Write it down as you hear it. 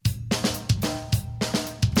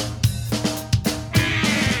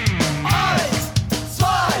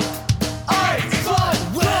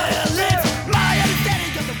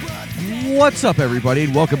What's up, everybody,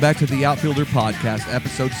 and welcome back to the Outfielder Podcast,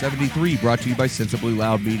 episode 73, brought to you by Sensibly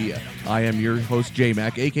Loud Media. I am your host,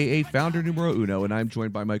 J-Mac, a.k.a. Founder Numero Uno, and I'm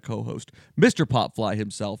joined by my co-host, Mr. Popfly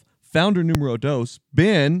himself, Founder Numero Dos,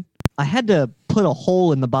 Ben. I had to put a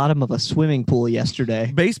hole in the bottom of a swimming pool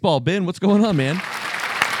yesterday. Baseball, Ben, what's going on, man?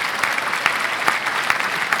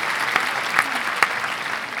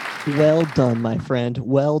 Well done, my friend.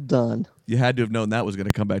 Well done. You had to have known that was going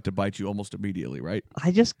to come back to bite you almost immediately, right?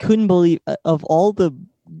 I just couldn't believe, of all the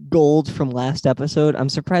gold from last episode, I'm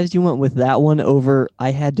surprised you went with that one over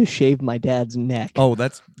I had to shave my dad's neck. Oh,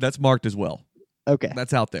 that's marked as well. Okay.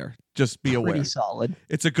 That's out there. Just be aware. Pretty solid.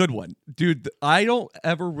 It's a good one. Dude, I don't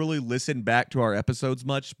ever really listen back to our episodes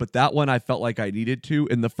much, but that one I felt like I needed to.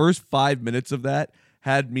 And the first 5 minutes of that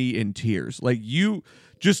had me in tears. Like, you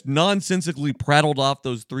just nonsensically prattled off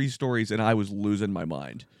those three stories, and I was losing my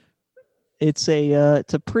mind. It's a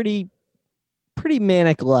pretty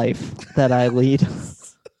manic life that I lead.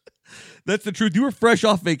 That's the truth. You were fresh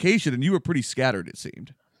off vacation, and you were pretty scattered, it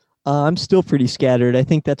seemed. I'm still pretty scattered. I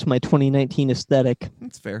think that's my 2019 aesthetic.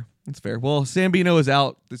 That's fair. That's fair. Well, Sambino is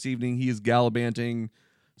out this evening. He is gallivanting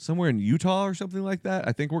somewhere in Utah or something like that.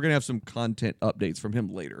 I think we're going to have some content updates from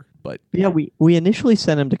him later. But yeah, we initially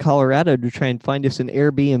sent him to Colorado to try and find us an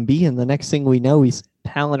Airbnb, and the next thing we know, he's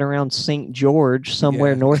palling around St. George,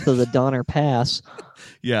 somewhere north of the Donner Pass.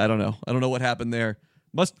 Yeah, I don't know. I don't know what happened there.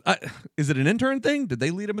 Is it an intern thing? Did they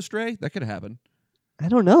lead him astray? That could happen. I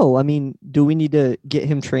don't know. I mean, do we need to get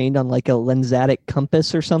him trained on like a lensatic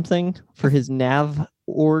compass or something for his nav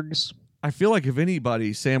orgs? I feel like if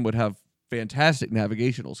anybody, Sam would have fantastic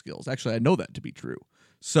navigational skills. Actually, I know that to be true.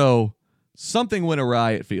 So something went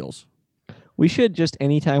awry, it feels. We should just,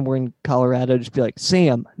 anytime we're in Colorado, just be like,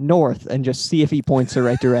 Sam, north, and just see if he points the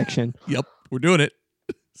right direction. Yep, we're doing it.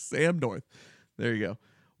 Sam north. There you go.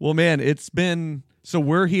 Well, man, so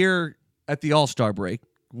we're here at the All-Star break.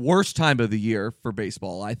 Worst time of the year for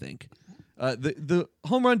baseball, I think. The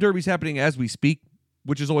home run derby's happening as we speak,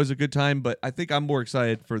 which is always a good time, but I think I'm more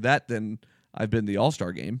excited for that than I've been the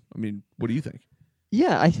All-Star game. I mean, what do you think?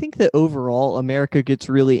 Yeah, I think that overall America gets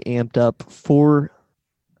really amped up for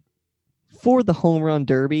the home run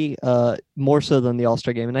derby, more so than the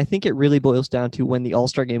All-Star game. And I think it really boils down to when the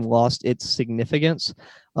All-Star game lost its significance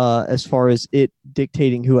as far as it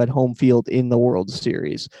dictating who had home field in the World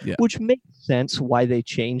Series, which makes sense why they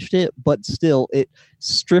changed it. But still, it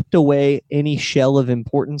stripped away any shell of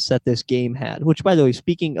importance that this game had, which, by the way,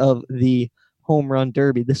 speaking of the home run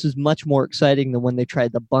derby, this is much more exciting than when they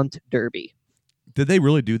tried the bunt derby. Did they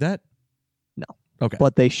really do that? No. Okay.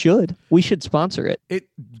 But they should. We should sponsor it.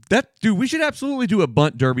 Dude, we should absolutely do a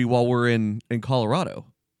bunt derby while we're in Colorado.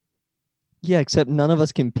 Yeah, except none of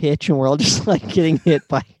us can pitch and we're all just like getting hit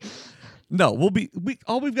by. No,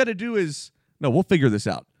 all we've got to do is we'll figure this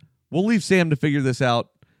out. We'll leave Sam to figure this out.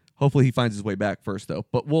 Hopefully he finds his way back first though.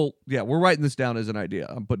 But we're writing this down as an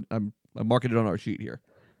idea. I'm marking it on our sheet here.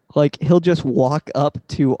 Like, he'll just walk up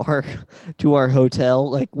to our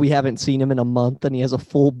hotel, like we haven't seen him in a month, and he has a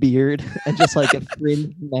full beard and just like a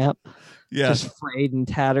fringe map, just frayed and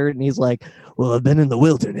tattered, and he's like, "Well, I've been in the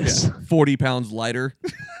wilderness." 40 pounds lighter.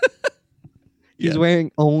 He's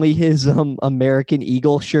wearing only his American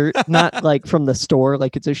Eagle shirt, not like from the store,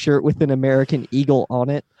 like it's a shirt with an American Eagle on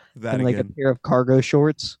it, and like a pair of cargo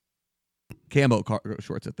shorts, camo cargo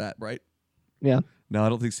shorts at that, right? Yeah. No, I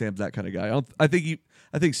don't think Sam's that kind of guy. I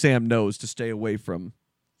think Sam knows to stay away from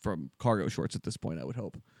cargo shorts at this point, I would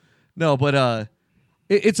hope. No, but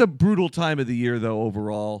it's a brutal time of the year, though,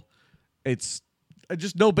 overall. It's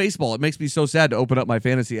just no baseball. It makes me so sad to open up my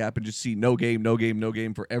fantasy app and just see no game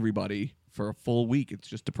for everybody for a full week. It's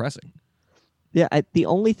just depressing. Yeah, the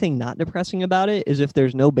only thing not depressing about it is if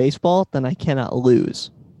there's no baseball, then I cannot lose.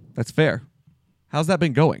 That's fair. How's that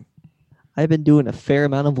been going? I've been doing a fair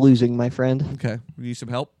amount of losing, my friend. Okay. You need some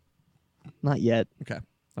help? Not yet. Okay.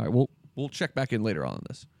 All right. We'll check back in later on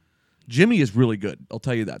this. Jimmy is really good. I'll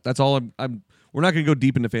tell you that. That's all we're not going to go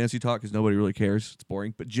deep into fantasy talk because nobody really cares. It's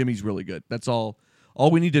boring. But Jimmy's really good. That's all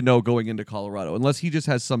we need to know going into Colorado. Unless he just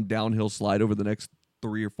has some downhill slide over the next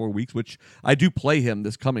 3 or 4 weeks, which I do play him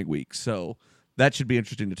this coming week. So that should be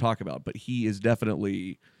interesting to talk about. But he is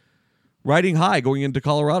definitely riding high going into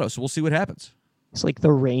Colorado. So we'll see what happens. It's like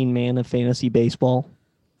the Rain Man of fantasy baseball.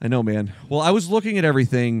 I know, man. Well, I was looking at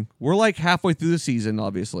everything. We're like halfway through the season,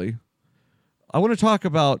 obviously. I want to talk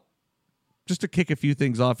about, just to kick a few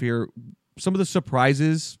things off here, some of the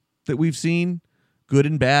surprises that we've seen, good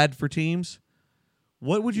and bad for teams.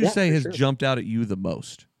 What would you say has jumped out at you the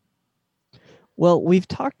most? Well, we've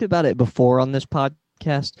talked about it before on this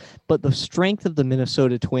podcast, but the strength of the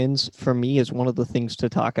Minnesota Twins, for me, is one of the things to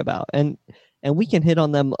talk about. And and we can hit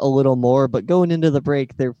on them a little more. But going into the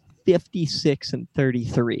break, they're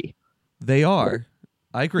 56-33. They are.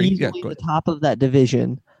 I agree. Yeah, Easily go the ahead. top of that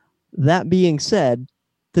division. That being said,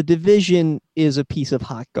 the division is a piece of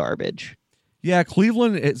hot garbage. Yeah,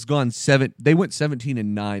 Cleveland has gone 7. They went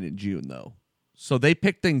 17-9 in June though. So they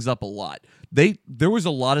picked things up a lot. There was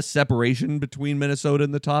a lot of separation between Minnesota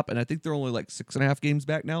and the top, and I think they're only like 6.5 games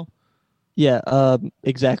back now. Yeah,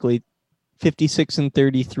 exactly.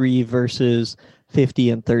 56-33 versus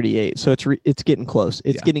 50-38. So it's getting close.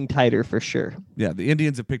 It's getting tighter for sure. Yeah, the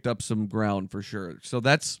Indians have picked up some ground for sure. So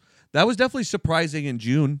that was definitely surprising in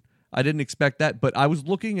June. I didn't expect that, but I was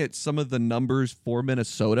looking at some of the numbers for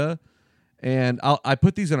Minnesota, and I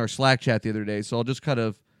put these in our Slack chat the other day, so I'll just kind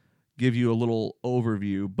of give you a little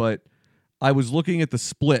overview. But I was looking at the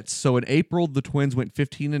splits. So in April, the Twins went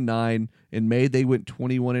 15-9. In May, they went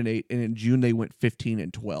 21-8, and in June, they went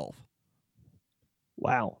 15-12.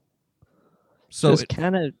 Wow. So it's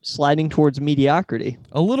kind of sliding towards mediocrity.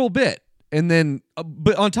 A little bit. And then,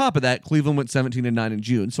 but on top of that, Cleveland went 17-9 in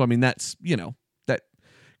June. So, I mean, that's, that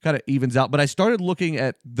kind of evens out. But I started looking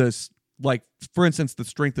at this, like, for instance, the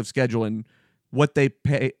strength of schedule and what they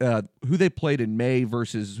pay, who they played in May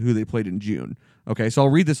versus who they played in June. Okay, so I'll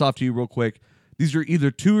read this off to you real quick. These are either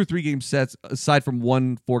 2 or 3 game sets, aside from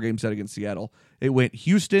one 4-game set against Seattle. It went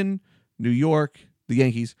Houston, New York, the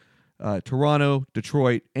Yankees, Toronto,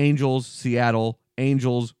 Detroit, Angels, Seattle,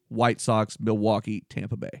 Angels, White Sox, Milwaukee,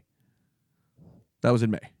 Tampa Bay. That was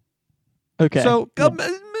in May. Okay. So,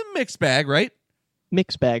 mixed bag, right?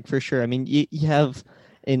 Mixed bag for sure. I mean, you have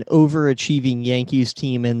an overachieving Yankees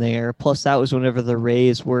team in there. Plus, that was whenever the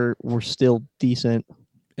Rays were still decent.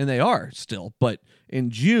 And they are still. But in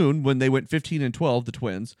June, when they went 15-12, the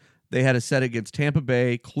Twins, they had a set against Tampa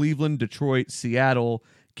Bay, Cleveland, Detroit, Seattle,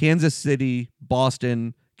 Kansas City,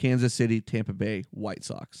 Boston, Kansas City, Tampa Bay, White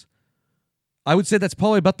Sox. I would say that's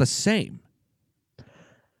probably about the same.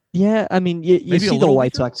 Yeah, I mean, you see the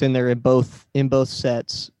White Sox in there in both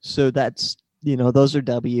sets. So that's, those are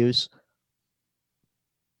W's.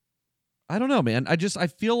 I don't know, man. I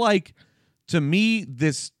feel like, to me,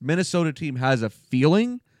 this Minnesota team has a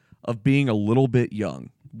feeling of being a little bit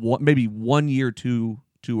young. Maybe 1 year too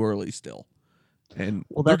early still. And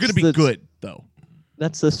they're going to be good, though.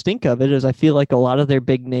 That's the stink of it, is I feel like a lot of their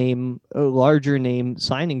big name, larger name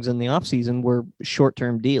signings in the offseason were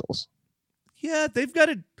short-term deals. Yeah, they've got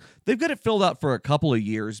it filled out for a couple of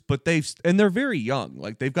years, but they're very young.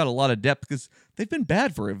 Like, they've got a lot of depth because they've been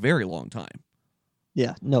bad for a very long time.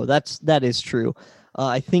 Yeah, no, that is true.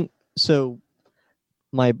 I think so.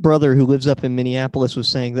 My brother, who lives up in Minneapolis, was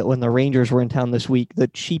saying that when the Rangers were in town this week, the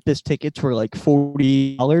cheapest tickets were like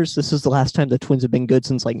 $40. This is the last time the Twins have been good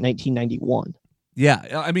since like 1991.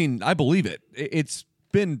 Yeah, I mean, I believe it. It's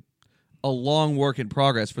been a long work in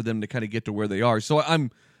progress for them to kind of get to where they are. So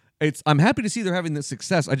I'm happy to see they're having this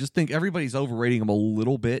success. I just think everybody's overrating them a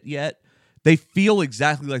little bit yet. They feel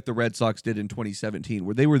exactly like the Red Sox did in 2017,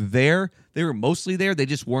 where they were mostly there, they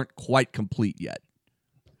just weren't quite complete yet.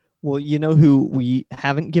 Well, you know who we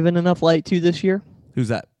haven't given enough light to this year? Who's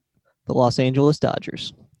that? The Los Angeles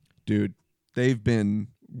Dodgers. Dude, they've been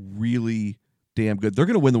really damn good. They're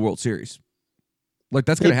going to win the World Series. Like,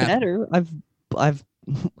 that's going to happen. Better.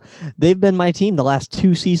 They've been my team the last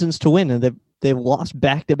 2 seasons to win, and they've lost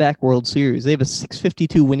back-to-back World Series. They have a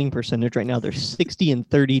 .652 winning percentage right now. They're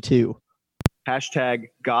 60-32. Hashtag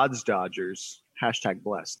God's Dodgers. Hashtag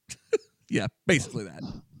blessed. Yeah, basically that.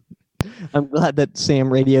 I'm glad that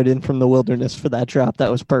Sam radioed in from the wilderness for that drop. That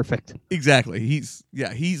was perfect. Exactly.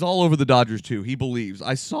 He's all over the Dodgers too. He believes.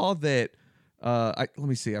 I saw that. Let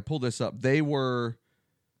me see. I pulled this up. They were,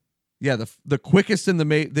 the quickest in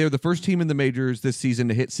they're the first team in the majors this season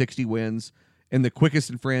to hit 60 wins, and the quickest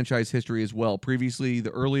in franchise history as well. Previously, the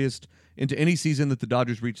earliest into any season that the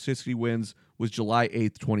Dodgers reached 60 wins was July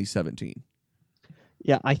 8th, 2017.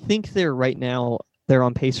 Yeah, I think they're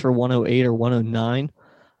on pace for 108 or 109.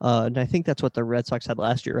 And I think that's what the Red Sox had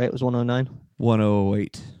last year, right? It was 109?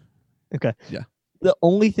 108. Okay. Yeah. The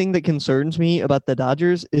only thing that concerns me about the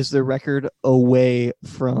Dodgers is their record away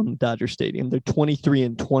from Dodger Stadium. They're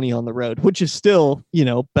 23-20 on the road, which is still,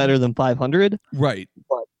 better than 500. Right.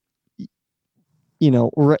 But,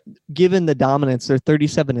 given the dominance, they're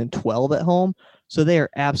 37-12 at home. So they are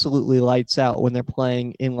absolutely lights out when they're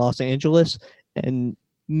playing in Los Angeles and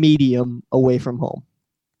medium away from home.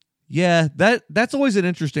 Yeah, that's always an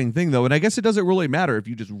interesting thing, though. And I guess it doesn't really matter if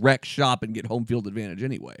you just wreck shop and get home field advantage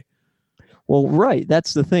anyway. Well, right.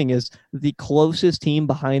 That's the thing, is the closest team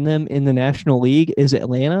behind them in the National League is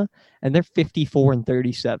Atlanta, and they're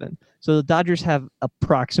 54-37. So the Dodgers have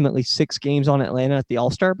approximately 6 games on Atlanta at the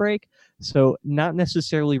All-Star break. So not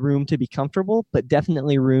necessarily room to be comfortable, but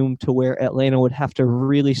definitely room to where Atlanta would have to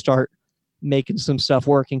really start making some stuff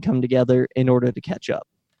work and come together in order to catch up.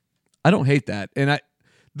 I don't hate that. And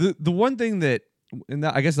the one thing that, and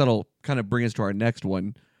I guess that'll kind of bring us to our next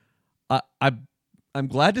one. I'm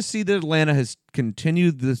glad to see that Atlanta has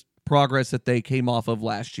continued this progress that they came off of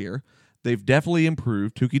last year. They've definitely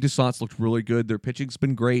improved. Tuki Desant's looked really good. Their pitching's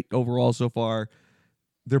been great overall so far.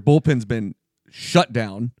 Their bullpen's been shut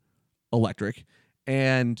down, electric.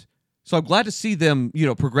 And so I'm glad to see them,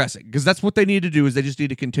 progressing, because that's what they need to do. Is they just need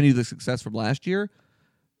to continue the success from last year.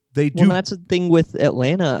 They do. Well, that's the thing with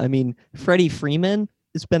Atlanta. I mean, Freddie Freeman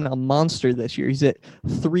has been a monster this year. He's at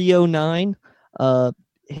 309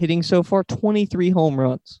 hitting so far, 23 home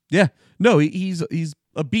runs. Yeah. No, he's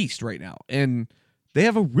a beast right now. And they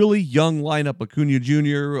have a really young lineup. Acuna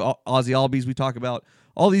Jr., Ozzy Albies, we talk about.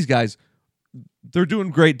 All these guys, they're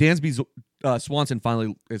doing great. Dansby Swanson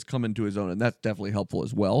finally is coming to his own, and that's definitely helpful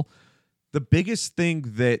as well. The biggest thing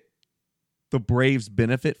that the Braves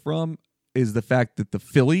benefit from is the fact that the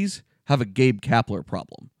Phillies have a Gabe Kapler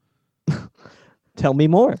problem. Tell me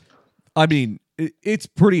more. I mean, it's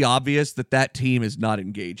pretty obvious that team is not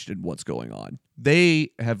engaged in what's going on.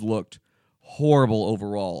 They have looked horrible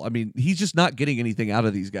overall. I mean, he's just not getting anything out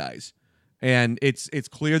of these guys. And it's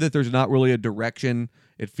clear that there's not really a direction.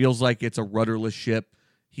 It feels like it's a rudderless ship.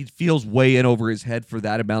 He feels way in over his head for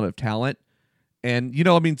that amount of talent. And,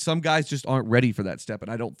 some guys just aren't ready for that step, and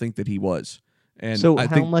I don't think that he was. And so I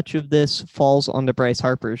how think much of this falls onto Bryce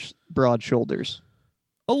Harper's broad shoulders?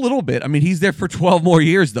 a little bit. I mean, he's there for 12 more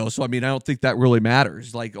years, though, so, I don't think that really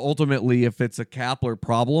matters. Like, ultimately, if it's a Kapler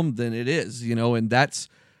problem, then it is, and that's...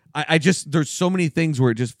 I just... There's so many things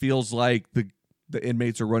where it just feels like the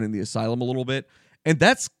inmates are running the asylum a little bit, and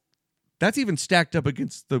that's even stacked up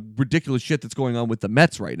against the ridiculous shit that's going on with the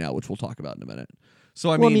Mets right now, which we'll talk about in a minute. So,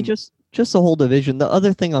 I mean, just the whole division. The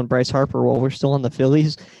other thing on Bryce Harper, while we're still on the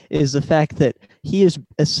Phillies, is the fact that he is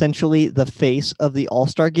essentially the face of the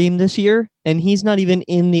All-Star game this year, and he's not even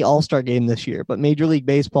in the All-Star game this year, but Major League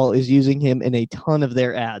Baseball is using him in a ton of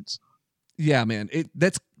their ads. Yeah, man.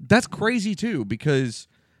 That's crazy, too, because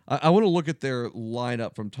I want to look at their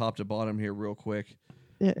lineup from top to bottom here real quick.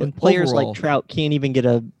 Yeah, and players like Trout can't even get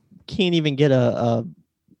a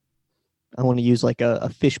I want to use like a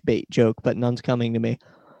fish bait joke, but none's coming to me.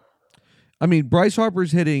 I mean, Bryce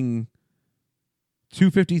Harper's hitting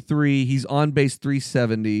 253. He's on base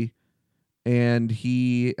 370, and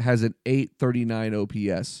he has an 839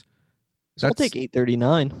 OPS. I'll take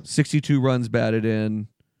 839. 62 runs batted in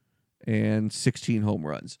and 16 home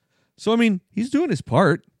runs. So, I mean, he's doing his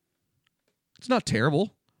part. It's not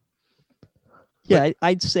terrible. Yeah,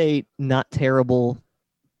 I'd say not terrible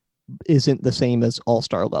isn't the same as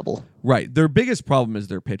all-star level. Right. Their biggest problem is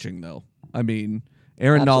their pitching, though. I mean,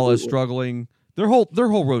 Aaron Nola is struggling. Their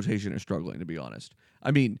whole rotation is struggling, to be honest.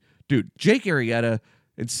 I mean, dude, Jake Arrieta,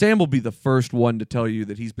 and Sam will be the first one to tell you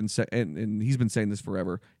that he's been and he's been saying this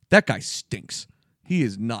forever. That guy stinks. He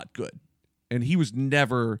is not good, and he was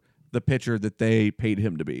never the pitcher that they paid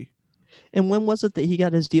him to be. And when was it that he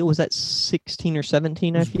got his deal? Was that 16 or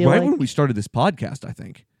 17? I feel right like when we started this podcast, I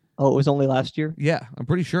think. Oh, it was only last year? Yeah, I'm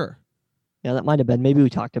pretty sure. Yeah, that might have been. Maybe we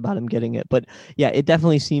talked about him getting it. But yeah, it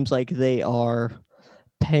definitely seems like they are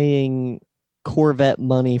paying Corvette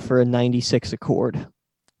money for a 96 Accord.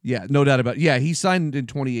 Yeah, no doubt about it. Yeah, he signed in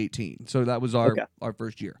 2018. So that was our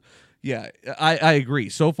first year. Yeah, I agree.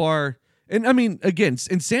 So far, and I mean, again,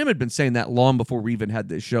 and Sam had been saying that long before we even had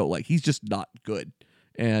this show. Like, he's just not good.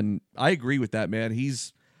 And I agree with that, man.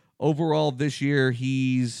 He's overall this year,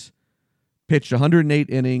 he's pitched 108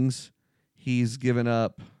 innings. He's given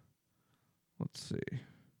up, let's see.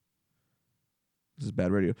 This is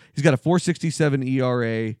bad radio. He's got a 4.67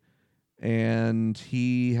 ERA, and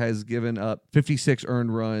he has given up 56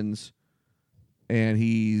 earned runs, and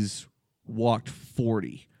he's walked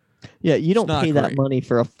 40. Yeah, you don't pay that money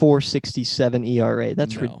for a 4.67 ERA.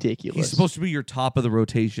 That's ridiculous. He's supposed to be your top of the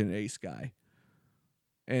rotation ace guy,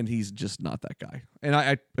 and he's just not that guy. And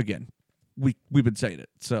I again, we've been saying it,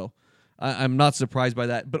 so I'm not surprised by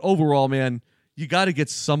that. But overall, man, you got to get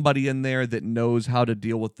somebody in there that knows how to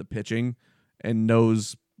deal with the pitching and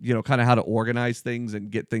knows, kind of how to organize things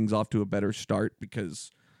and get things off to a better start.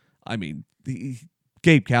 Because, I mean,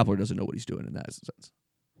 Gabe Kapler doesn't know what he's doing in that sense.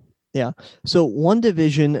 Yeah. So one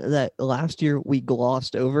division that last year we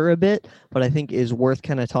glossed over a bit, but I think is worth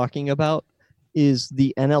kind of talking about, is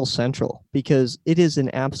the NL Central, because it is an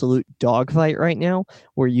absolute dogfight right now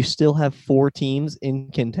where you still have 4 teams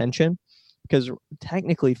in contention, because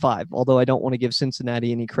technically 5, although I don't want to give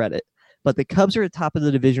Cincinnati any credit. But the Cubs are at top of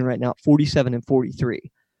the division right now at 47 and 43.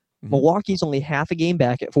 Milwaukee's only half a game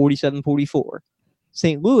back at 47-44.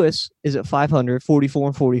 St. Louis is at 500,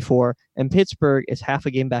 44-44, and Pittsburgh is half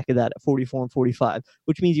a game back of that at 44-45,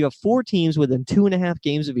 which means you have 4 teams within 2.5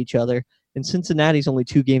 games of each other, and Cincinnati's only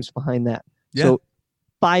 2 games behind that. Yeah. So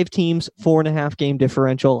 5 teams, 4.5 game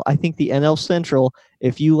differential. I think the NL Central,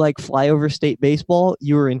 if you like flyover state baseball,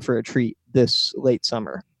 you are in for a treat this late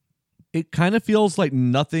summer. It kind of feels like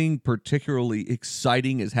nothing particularly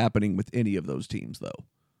exciting is happening with any of those teams, though.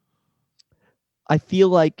 I feel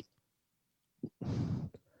like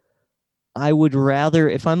I would rather,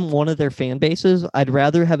 if I'm one of their fan bases, I'd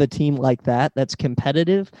rather have a team like that that's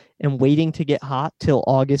competitive and waiting to get hot till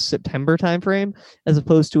August, September timeframe, as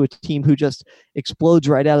opposed to a team who just explodes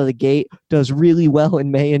right out of the gate, does really well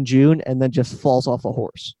in May and June, and then just falls off a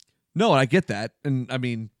horse. No, I get that. And I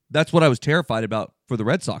mean, that's what I was terrified about for the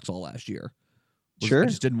Red Sox all last year. Sure. I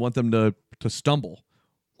just didn't want them to stumble.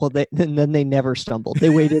 Well, then they never stumbled. They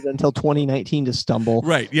waited until 2019 to stumble.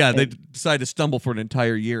 Right. Yeah. They decided to stumble for an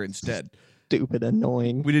entire year instead. Stupid,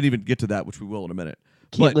 annoying. We didn't even get to that, which we will in a minute.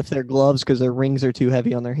 Can't lift their gloves because their rings are too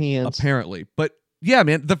heavy on their hands. Apparently. But yeah,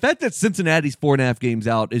 man, the fact that Cincinnati's 4.5 games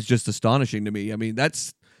out is just astonishing to me. I mean,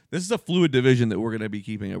 this is a fluid division that we're going to be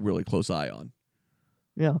keeping a really close eye on.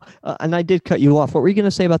 Yeah. And I did cut you off. What were you going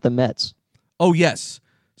to say about the Mets? Oh, yes.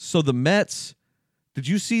 So the Mets, did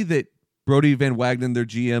you see that Brody Van Wagenen, their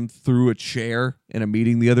GM, threw a chair in a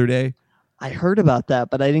meeting the other day? I heard about that,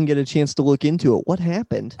 but I didn't get a chance to look into it. What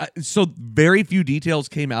happened? So very few details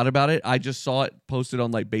came out about it. I just saw it posted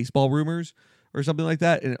on like Baseball Rumors or something like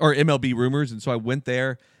that, or MLB Rumors. And so I went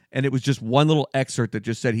there, and it was just one little excerpt that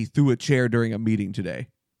just said he threw a chair during a meeting today.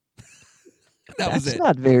 Was it. That's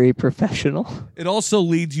not very professional. It also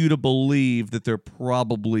leads you to believe that they're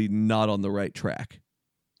probably not on the right track.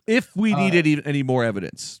 If we needed any more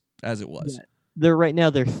evidence, as it was. Yeah. They're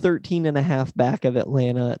 13.5 back of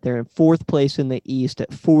Atlanta. They're in 4th place in the East at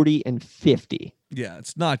 40-50. Yeah,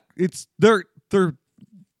 they're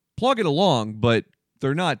plugging along, but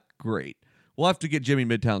they're not great. We'll have to get Jimmy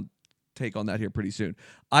Midtown take on that here pretty soon.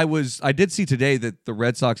 I did see today that the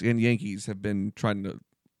Red Sox and Yankees have been trying to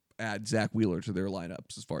add Zach Wheeler to their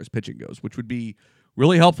lineups as far as pitching goes, which would be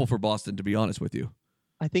really helpful for Boston, to be honest with you.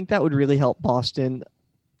 I think that would really help Boston.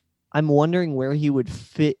 I'm wondering where he would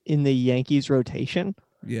fit in the Yankees rotation.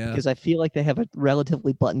 Yeah. Because I feel like they have a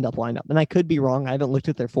relatively buttoned up lineup. And I could be wrong. I haven't looked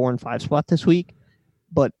at their 4 and 5 spot this week.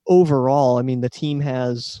 But overall, I mean, the team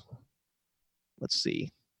has, let's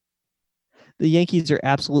see. The Yankees are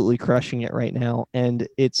absolutely crushing it right now. And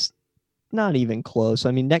it's not even close.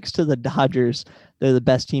 I mean, next to the Dodgers, they're the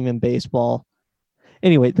best team in baseball.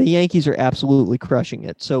 Anyway, the Yankees are absolutely crushing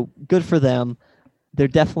it. So good for them. They're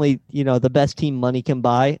definitely, the best team money can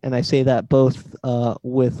buy, and I say that both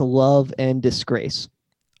with love and disgrace.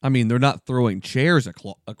 I mean, they're not throwing chairs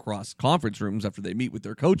across conference rooms after they meet with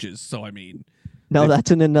their coaches, so I mean... No, that's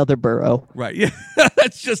in another borough. Right, yeah,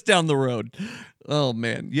 that's just down the road. Oh,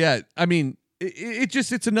 man, yeah, I mean,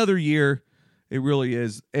 it's another year, it really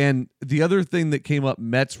is. And the other thing that came up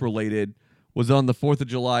Mets-related was on the 4th of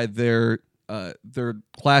July, their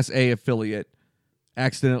Class A affiliate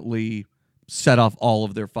accidentally set off all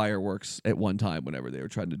of their fireworks at one time whenever they were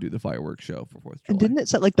trying to do the fireworks show for 4th of July. And didn't it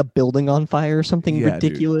set like the building on fire or something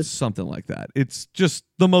ridiculous? Dude, something like that. It's just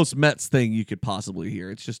the most Mets thing you could possibly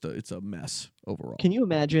hear. It's a mess overall. Can you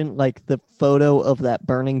imagine like the photo of that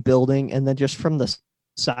burning building and then just from the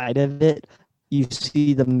side of it, you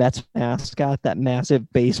see the Mets mascot, that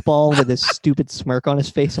massive baseball with his stupid smirk on his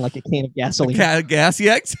face and like a can of gasoline. Gas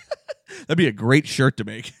yaks? That'd be a great shirt to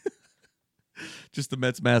make. Just the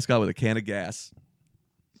Mets mascot with a can of gas.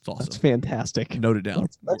 It's awesome. That's fantastic. Note it down.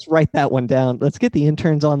 Let's write that one down. Let's get the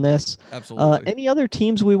interns on this. Absolutely. Any other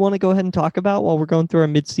teams we want to go ahead and talk about while we're going through our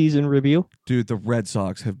midseason review? Dude, the Red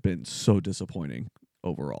Sox have been so disappointing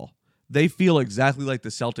overall. They feel exactly like the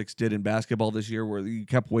Celtics did in basketball this year, where you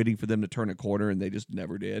kept waiting for them to turn a corner and they just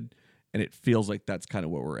never did. And it feels like that's kind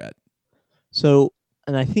of where we're at. So,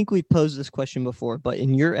 and I think we've posed this question before, but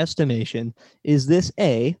in your estimation, is this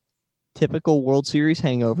A, typical World Series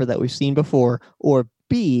hangover that we've seen before, or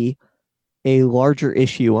B, a larger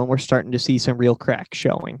issue and we're starting to see some real cracks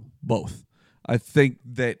showing? Both. I think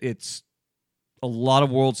that it's a lot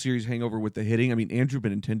of World Series hangover with the hitting. I mean, Andrew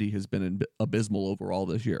Benintendi has been abysmal overall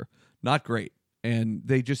this year. Not great. And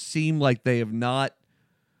they just seem like they have not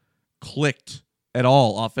clicked at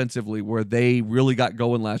all offensively, where they really got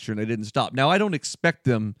going last year and they didn't stop. Now, I don't expect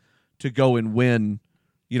them to go and win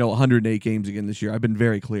 108 games again this year. I've been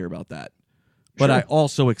very clear about that. But Sure. I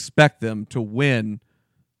also expect them to win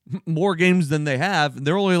more games than they have.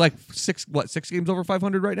 They're only like six games over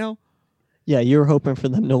 500 right now? Yeah, you're hoping for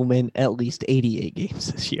them to win at least 88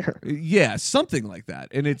 games this year. Yeah, something like that.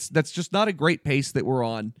 And that's just not a great pace that we're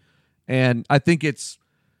on. And I think it's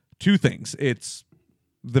two things. It's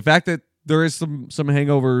the fact that there is some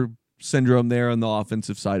hangover syndrome there on the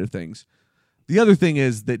offensive side of things. The other thing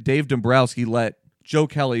is that Dave Dombrowski let Joe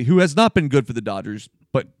Kelly, who has not been good for the Dodgers,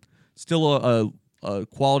 but still a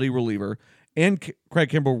quality reliever, and Craig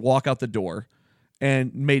Kimbrell walk out the door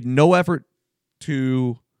and made no effort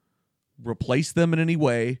to replace them in any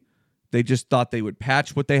way. They just thought they would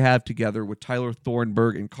patch what they have together with Tyler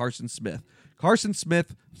Thornburg and Carson Smith. Carson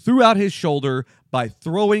Smith threw out his shoulder by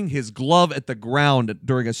throwing his glove at the ground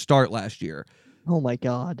during a start last year. Oh my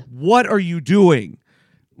God. What are you doing?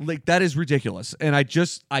 Like, that is ridiculous. And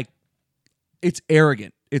it's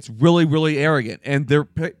arrogant. It's really, really arrogant. And they're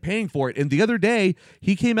paying for it. And the other day,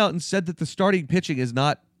 he came out and said that the starting pitching has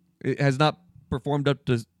not performed up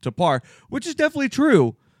to par, which is definitely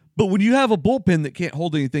true. But when you have a bullpen that can't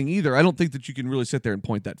hold anything either, I don't think that you can really sit there and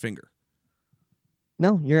point that finger.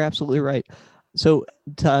 No, you're absolutely right. So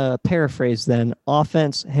to paraphrase then,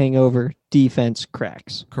 offense, hangover, defense,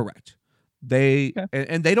 cracks. Correct.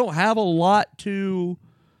 And they don't have a lot to.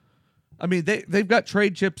 I mean, they've got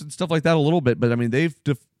trade chips and stuff like that a little bit, but I mean they've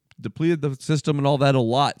depleted the system and all that a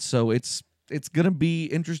lot. So it's going to be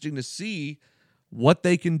interesting to see what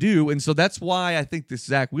they can do. And so that's why I think this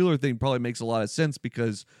Zach Wheeler thing probably makes a lot of sense,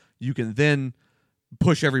 because you can then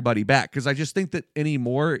push everybody back. Because I just think that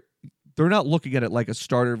anymore, they're not looking at it like a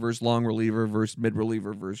starter versus long reliever versus mid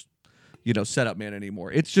reliever versus, setup man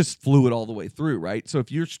anymore. It's just fluid all the way through, right? So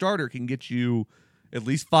if your starter can get you at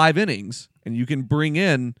least 5 innings and you can bring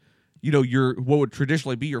in, your what would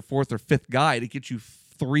traditionally be your 4th or 5th guy to get you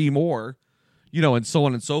 3 more, and so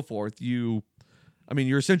on and so forth, you're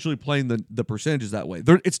essentially playing the percentages that way.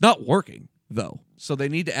 It's not working, though, so they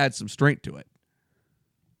need to add some strength to it.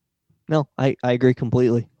 No, I agree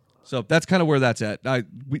completely. So that's kind of where that's at.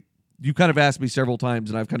 You kind of asked me several times,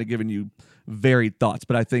 and I've kind of given you varied thoughts,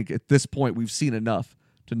 but I think at this point we've seen enough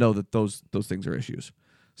to know that those things are issues.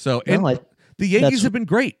 So, and the Yankees have been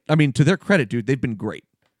great. I mean, to their credit, dude, they've been great.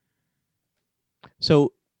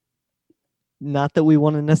 So, not that we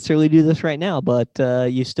want to necessarily do this right now, but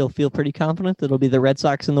you still feel pretty confident that it'll be the Red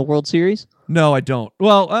Sox in the World Series? No, I don't.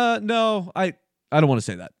 Well, no, I don't want to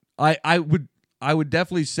say that. I would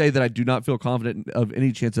definitely say that I do not feel confident of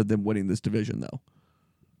any chance of them winning this division, though.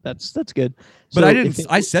 That's good. But I didn't.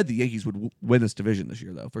 I said the Yankees would win this division this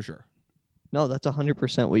year, though, for sure. No, that's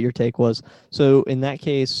 100% what your take was. So in that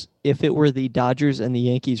case, if it were the Dodgers and the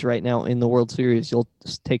Yankees right now in the World Series, you'll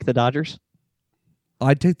take the Dodgers?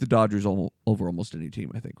 I'd take the Dodgers over almost any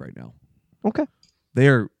team, I think, right now. Okay.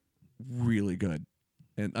 They're really good.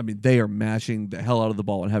 And, they are mashing the hell out of the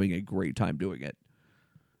ball and having a great time doing it.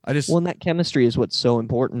 And that chemistry is what's so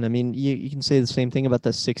important. You can say the same thing about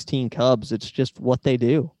the 16 Cubs. It's just what they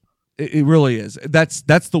do. It really is. That's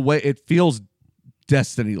the way it feels,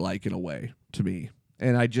 destiny-like in a way to me.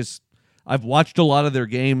 And I've watched a lot of their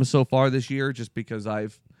games so far this year just because I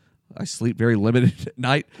sleep very limited at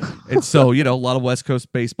night. And so, a lot of West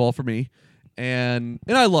Coast baseball for me. And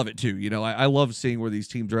I love it too. I love seeing where these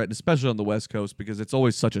teams are at, and especially on the West Coast, because it's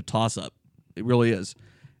always such a toss-up. It really is.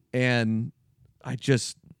 And I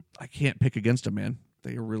can't pick against them, man.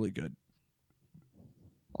 They are really good.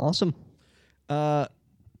 Awesome.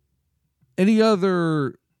 Any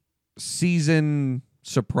other season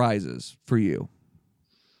surprises for you?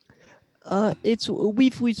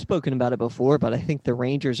 We've spoken about it before, but I think the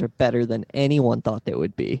Rangers are better than anyone thought they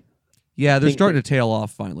would be. Yeah, they're starting to tail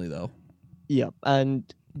off finally, though. Yep,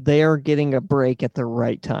 and they are getting a break at the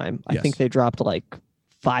right time. Yes. I think they dropped like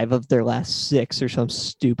 5 of their last 6 or some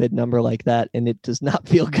stupid number like that, and it does not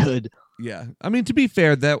feel good. Yeah, to be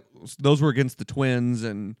fair, those were against the Twins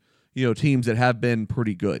and teams that have been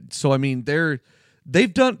pretty good. So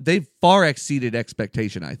they've far exceeded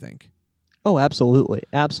expectation, I think. Oh, absolutely,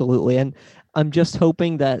 absolutely, and I'm just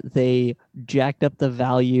hoping that they jacked up the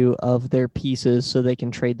value of their pieces so they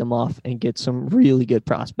can trade them off and get some really good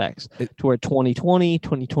prospects to where 2020,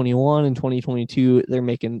 2021, and 2022, they're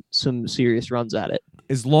making some serious runs at it.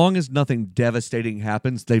 As long as nothing devastating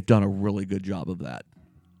happens, they've done a really good job of that.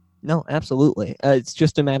 No, absolutely. It's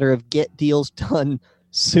just a matter of get deals done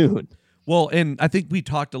soon. Well, and I think we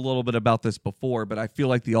talked a little bit about this before, but I feel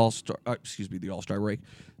like the All-Star break,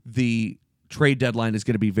 the trade deadline is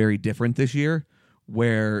going to be very different this year,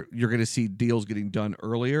 where you're going to see deals getting done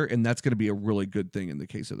earlier, and that's going to be a really good thing in the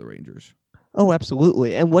case of the Rangers. Oh,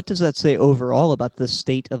 absolutely. And what does that say overall about the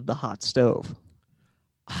state of the hot stove?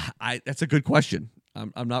 That's a good question.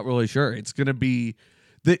 I'm not really sure. It's going to be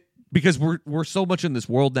because we're so much in this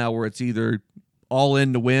world now where it's either all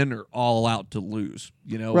in to win or all out to lose,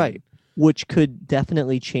 you know? Right. Which could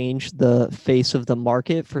definitely change the face of the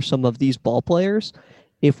market for some of these ball players.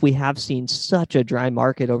 If we have seen such a dry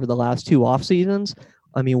market over the last two off seasons,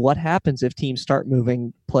 I mean, what happens if teams start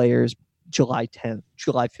moving players July 10th,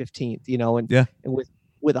 July 15th, Yeah. and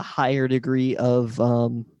with a higher degree of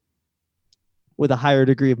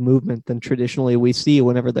movement than traditionally we see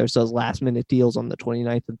whenever there's those last minute deals on the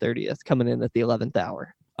 29th and 30th coming in at the 11th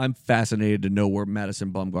hour. I'm fascinated to know where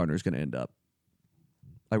Madison Bumgarner is going to end up.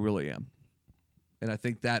 I really am. And I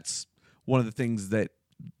think that's one of the things that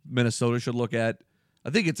Minnesota should look at. I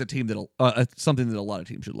think it's a team that'll something that a lot of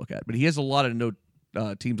teams should look at. But he has a lot of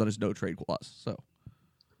teams on his no trade clause. So,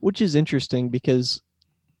 which is interesting because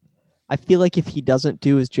I feel like if he doesn't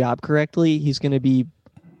do his job correctly, he's going to be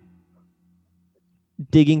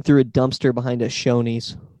digging through a dumpster behind a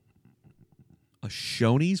Shoney's. A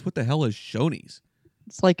Shoney's? What the hell is Shoney's?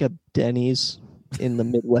 It's like a Denny's in the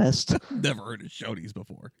Midwest. Never heard of Shoney's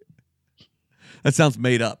before. That sounds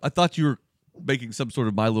made up. I thought you were making some sort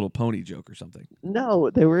of My Little Pony joke or something. No,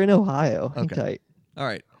 they were in Ohio. Okay. Tight. All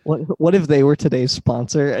right. What if they were today's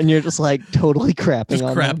sponsor and you're just like totally crapping just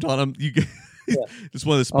on crapped them? on them. You just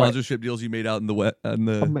one of the sponsorship deals you made out in the wet. I'm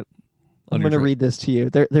going to read this to you.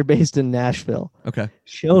 They're based in Nashville. Okay.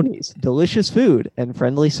 Shoney's, delicious food and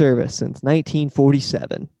friendly service since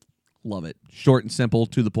 1947. Love it. Short and simple,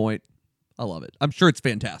 to the point. I love it. I'm sure it's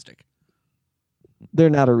fantastic. They're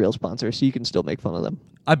not a real sponsor, so you can still make fun of them.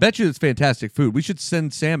 I bet you it's fantastic food. We should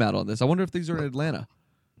send Sam out on this. I wonder if these are in Atlanta.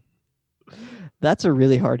 That's a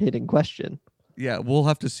really hard-hitting question. Yeah, we'll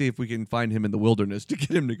have to see if we can find him in the wilderness to get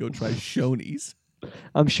him to go try Shoney's.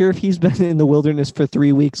 I'm sure if he's been in the wilderness for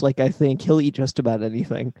 3 weeks, like I think, he'll eat just about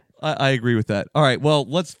anything. I agree with that. All right, well,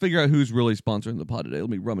 let's figure out who's really sponsoring the pod today. Let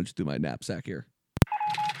me rummage through my knapsack here.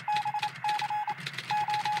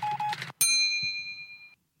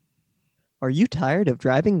 Are you tired of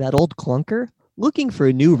driving that old clunker? Looking for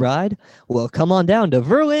a new ride? Well, come on down to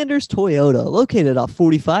Verlander's Toyota, located off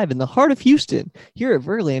 45 in the heart of Houston. Here at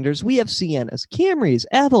Verlander's, we have Siennas, Camrys,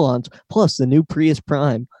 Avalons, plus the new Prius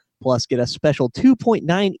Prime. Plus, get a special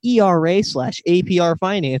 2.9 ERA/APR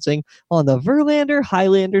financing on the Verlander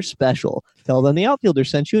Highlander Special. Tell them the outfielder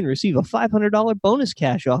sent you and receive a $500 bonus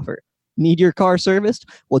cash offer. Need your car serviced?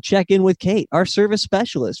 Well, check in with Kate, our service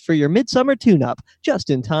specialist, for your midsummer tune-up, just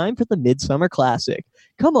in time for the Midsummer Classic.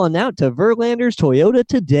 Come on out to Verlander's Toyota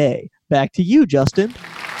today. Back to you, Justin.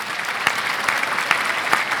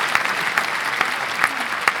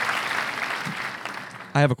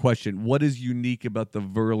 I have a question. What is unique about the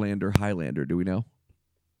Verlander Highlander? Do we know?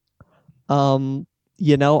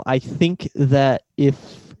 I think that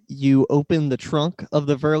if you open the trunk of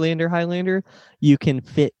the Verlander Highlander, you can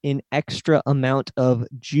fit an extra amount of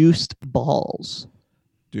juiced balls.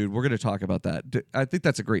 Dude, we're going to talk about that. I think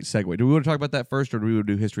that's a great segue. Do we want to talk about that first, or do we want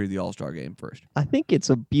to do history of the All-Star Game first? I think it's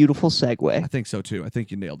a beautiful segue. I think so, too. I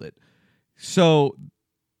think you nailed it. So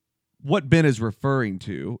what Ben is referring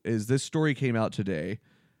to is this story came out today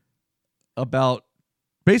about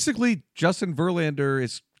basically Justin Verlander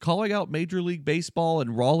is calling out Major League Baseball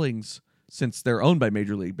and Rawlings, since they're owned by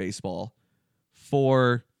Major League Baseball,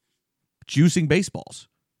 for juicing baseballs.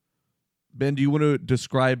 Ben, do you want to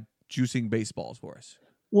describe juicing baseballs for us?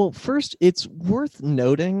 Well, first, it's worth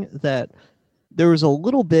noting that there was a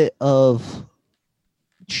little bit of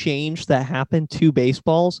change that happened to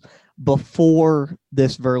baseballs before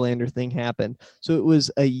this Verlander thing happened. So it was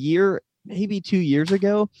a year, maybe 2 years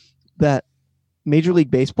ago, that Major League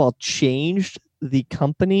Baseball changed the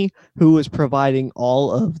company who was providing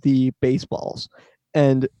all of the baseballs.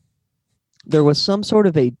 And there was some sort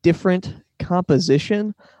of a different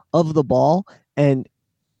composition of the ball. And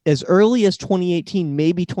as early as 2018,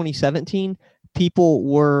 maybe 2017, people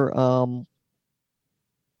were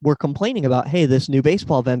complaining about, hey, this new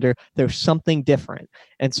baseball vendor, there's something different.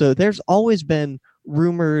 And so there's always been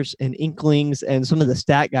rumors and inklings, and some of the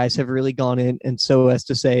stat guys have really gone in and so as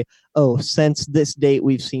to say, oh, since this date,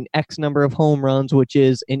 we've seen X number of home runs, which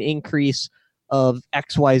is an increase of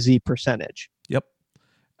XYZ percentage. Yep.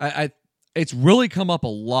 It's really come up a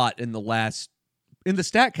lot in the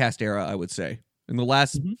StatCast era, I would say, in the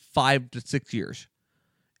last 5 to 6 years.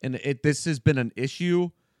 And this has been an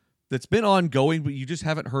issue that's been ongoing, but you just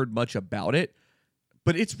haven't heard much about it.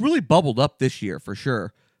 But it's really bubbled up this year for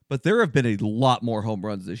sure. But there have been a lot more home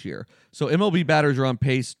runs this year. So MLB batters are on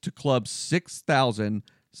pace to club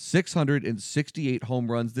 6,668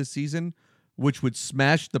 home runs this season, which would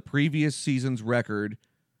smash the previous season's record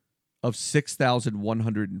of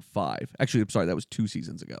 6,105. Actually, I'm sorry, that was 2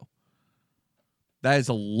 seasons ago. That is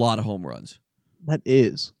a lot of home runs. That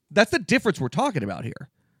is. That's the difference we're talking about here.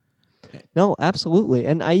 No, absolutely.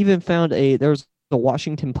 And I even found there was a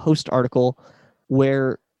Washington Post article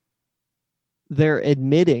where they're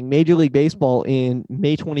admitting Major League Baseball in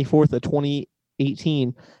May 24th of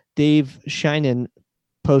 2018, Dave Sheinin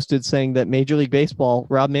posted saying that Major League Baseball,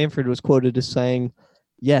 Rob Manfred was quoted as saying,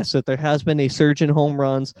 yes, that there has been a surge in home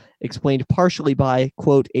runs explained partially by,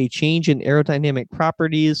 quote, a change in aerodynamic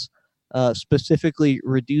properties, specifically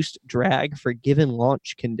reduced drag for given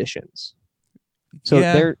launch conditions. So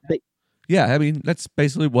yeah, I mean, that's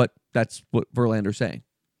basically what Verlander's saying.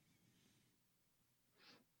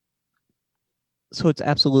 So it's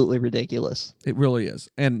absolutely ridiculous. It really is.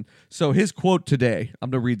 And so his quote today, I'm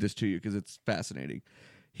going to read this to you because it's fascinating.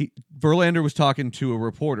 Verlander was talking to a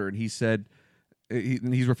reporter, and he said,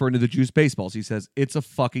 he's referring to the juice baseballs. He says, it's a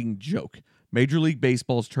fucking joke. Major League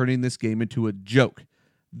Baseball's turning this game into a joke.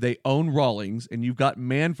 They own Rawlings, and you've got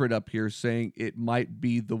Manfred up here saying it might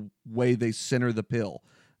be the way they center the pill.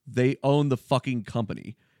 They own the fucking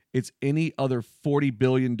company. It's any other $40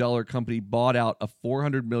 billion company bought out a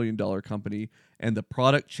 $400 million company, and the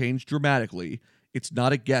product changed dramatically. It's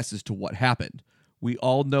not a guess as to what happened. We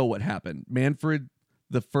all know what happened. Manfred,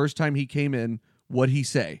 the first time he came in, what'd he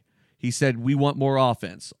say? He said, we want more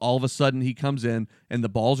offense. All of a sudden, he comes in, and the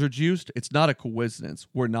balls are juiced. It's not a coincidence.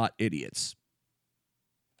 We're not idiots.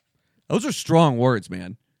 Those are strong words,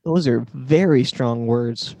 man. Those are very strong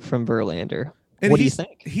words from Verlander. And what do you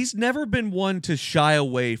think? He's never been one to shy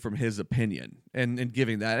away from his opinion and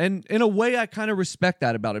giving that. And in a way, I kind of respect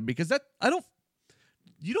that about him because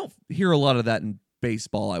you don't hear a lot of that in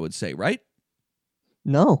baseball, I would say, right?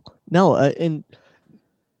 No, and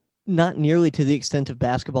not nearly to the extent of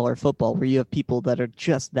basketball or football, where you have people that are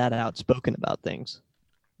just that outspoken about things.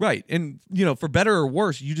 Right. And, for better or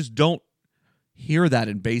worse, you just don't hear that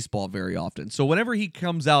in baseball very often. So whenever he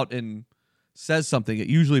comes out and says something, it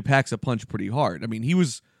usually packs a punch pretty hard. I mean,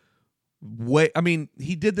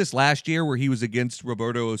 he did this last year where he was against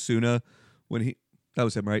Roberto Osuna that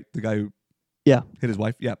was him, right? The guy who hit his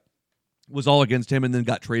wife. Yeah. Was all against him and then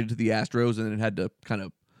got traded to the Astros and then had to kind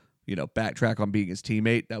of, backtrack on being his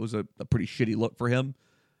teammate. That was a pretty shitty look for him.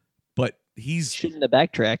 But shouldn't have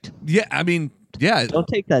backtracked. Yeah, I mean, yeah. Don't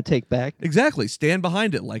take that take back. Exactly. Stand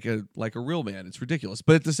behind it like a real man. It's ridiculous.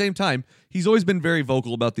 But at the same time, he's always been very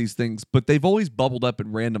vocal about these things, but they've always bubbled up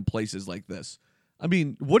in random places like this. I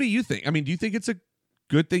mean, what do you think? I mean, do you think it's a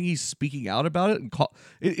good thing he's speaking out about it?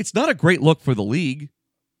 It's not a great look for the league.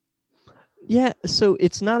 Yeah, so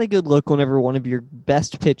it's not a good look whenever one of your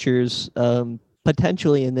best pitchers,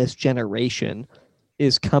 potentially in this generation,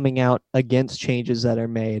 is coming out against changes that are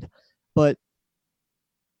made. But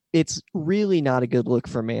it's really not a good look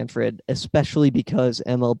for Manfred, especially because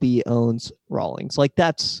MLB owns Rawlings.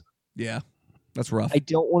 That's rough. I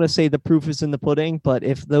don't want to say the proof is in the pudding, but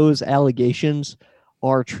if those allegations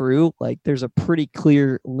are true, there's a pretty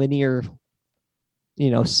clear linear,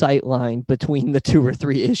 sight line between the two or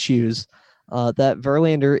three issues. That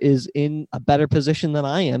Verlander is in a better position than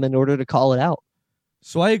I am in order to call it out.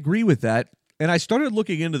 So I agree with that. And I started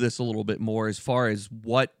looking into this a little bit more as far as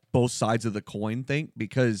what both sides of the coin think,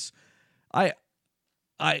 because I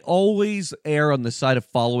always err on the side of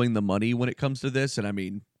following the money when it comes to this. And I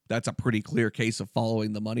mean, that's a pretty clear case of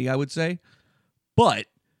following the money, I would say. But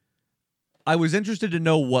I was interested to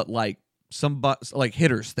know what some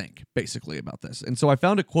hitters think basically about this. And so I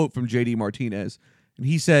found a quote from JD Martinez, and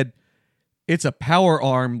he said, "It's a power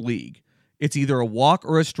arm league. It's either a walk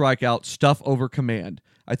or a strikeout, stuff over command.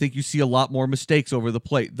 I think you see a lot more mistakes over the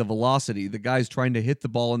plate, the velocity, the guys trying to hit the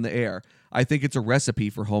ball in the air. I think it's a recipe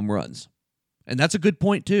for home runs." And that's a good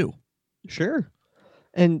point too. Sure.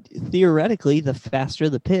 And theoretically, the faster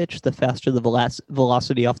the pitch, the faster the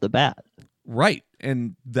velocity off the bat. Right.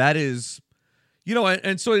 And that is,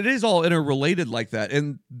 and so it is all interrelated like that.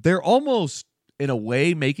 And they're almost, in a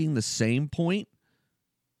way, making the same point.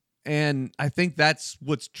 And I think that's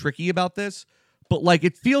what's tricky about this. But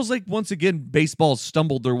it feels like, once again, baseball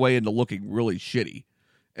stumbled their way into looking really shitty.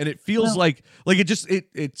 And it feels like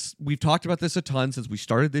it's we've talked about this a ton since we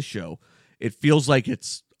started this show. It feels like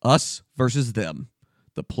it's us versus them,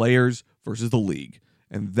 the players versus the league.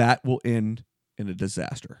 And that will end in a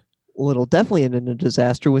disaster. Well, it'll definitely end in a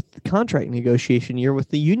disaster with the contract negotiation year with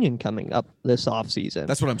the union coming up this offseason.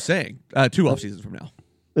 That's what I'm saying. 2 off seasons from now.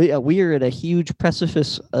 Yeah, we are at a huge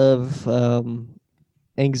precipice of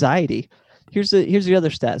anxiety. Here's the other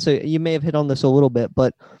stat. So you may have hit on this a little bit,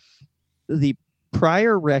 but the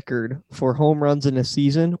prior record for home runs in a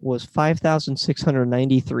season was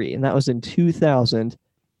 5,693, and that was in 2000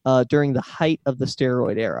 during the height of the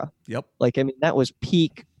steroid era. Yep. That was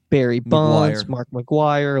peak Barry Bonds, Mark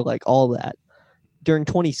McGwire, all that. During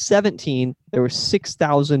 2017, there were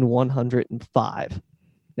 6,105.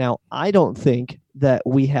 Now, I don't think that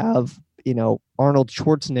we have, Arnold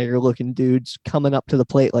Schwarzenegger looking dudes coming up to the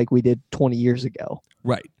plate like we did 20 years ago.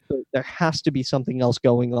 Right. So there has to be something else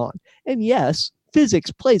going on. And yes,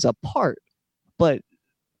 physics plays a part, but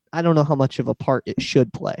I don't know how much of a part it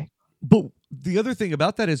should play. But the other thing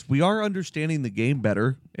about that is we are understanding the game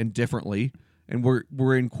better and differently, and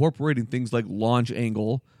we're incorporating things like launch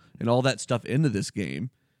angle and all that stuff into this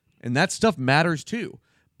game, and that stuff matters too.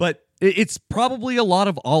 But it's probably a lot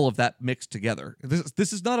of all of that mixed together.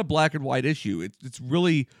 This is not a black and white issue. It's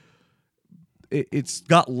really it's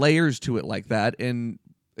got layers to it like that, and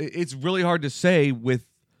it's really hard to say with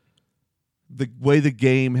the way the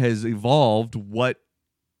game has evolved what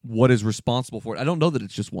is responsible for it. I don't know that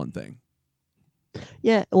it's just one thing.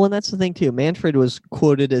 Yeah, well, that's the thing too. Manfred was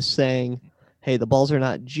quoted as saying, "Hey, the balls are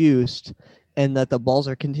not juiced," and that the balls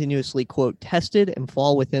are continuously, quote, tested and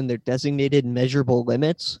fall within their designated measurable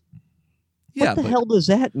limits. Yeah, what the hell does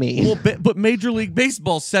that mean? Well, but Major League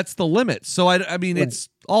Baseball sets the limits. So, I mean, Right. It's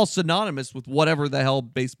all synonymous with whatever the hell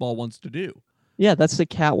baseball wants to do. Yeah, that's the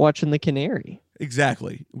cat watching the canary.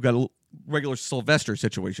 Exactly. We've got a regular Sylvester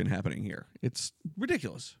situation happening here. It's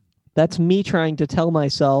ridiculous. That's me trying to tell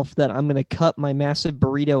myself that I'm going to cut my massive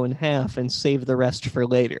burrito in half and save the rest for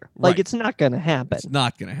later. Like, Right. it's not going to happen. It's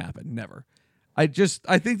not going to happen. Never. I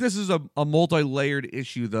think this is a multi-layered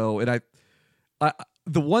issue, though, and I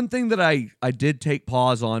the one thing that I did take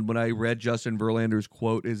pause on when I read Justin Verlander's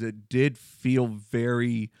quote is it did feel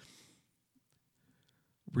very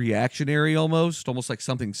reactionary, almost like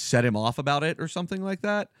something set him off about it or something like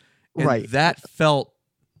that. And Right. that felt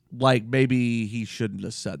like maybe he shouldn't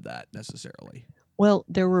have said that necessarily. Well,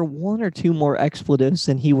 there were one or two more expletives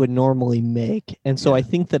than he would normally make. And so Yeah. I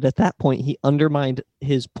think that at that point, he undermined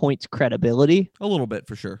his point's credibility, A little bit,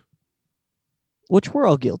 for sure. which we're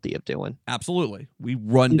all guilty of doing, Absolutely. We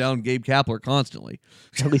run down Gabe Kapler constantly.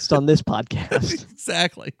 at least on this podcast.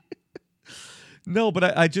 Exactly. No,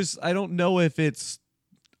 but I don't know if it's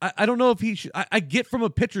I don't know if he should. I get from a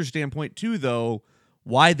pitcher standpoint too, though,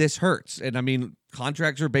 why this hurts. And I mean,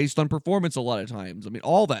 contracts are based on performance a lot of times. I mean,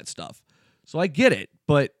 all that stuff. So I get it.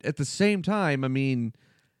 But at the same time, I mean,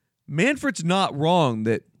 Manfred's not wrong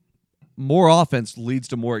that more offense leads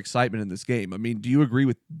to more excitement in this game. I mean, do you agree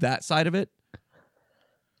with that side of it?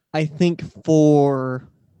 I think for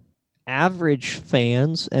average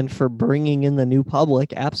fans and for bringing in the new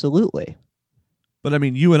public, absolutely. But I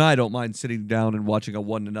mean, you and I don't mind sitting down and watching a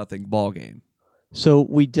 1-0 ball game. So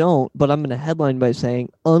we don't, but I'm going to headline by saying,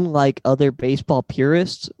 unlike other baseball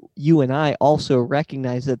purists, you and I also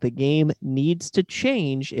recognize that the game needs to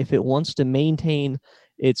change if it wants to maintain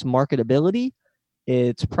its marketability,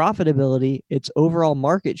 its profitability, its overall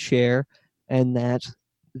market share, and that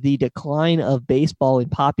the decline of baseball in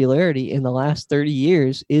popularity in the last 30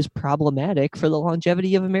 years is problematic for the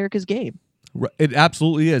longevity of America's game. It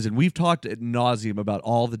absolutely is, and we've talked ad nauseum about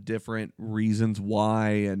all the different reasons why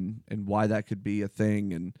and why that could be a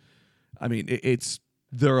thing. And I mean,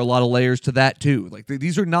 there are a lot of layers to that too. Like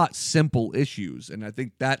these are not simple issues, and I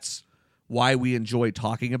think that's why we enjoy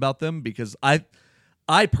talking about them, because I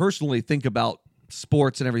personally think about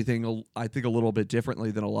sports and everything. I think a little bit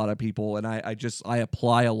differently than a lot of people, and I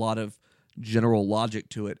apply a lot of general logic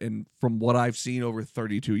to it. And from what I've seen over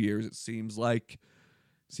 32 years, it seems like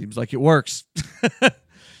it works.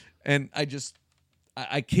 And I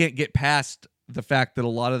can't get past the fact that a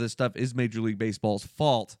lot of this stuff is Major League Baseball's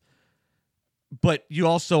fault. But you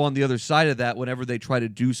also, on the other side of that, whenever they do try to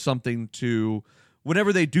do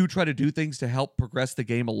things to help progress the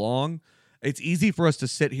game along, it's easy for us to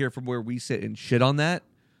sit here from where we sit and shit on that.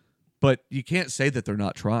 But you can't say that they're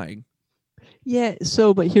not trying. Yeah,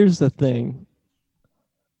 but here's the thing.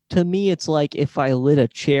 To me, it's like if I lit a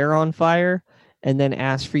chair on fire and then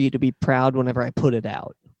asked for you to be proud whenever I put it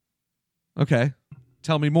out. Okay.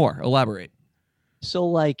 Tell me more. Elaborate. So,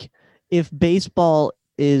 like, if baseball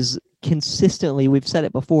is consistently, we've said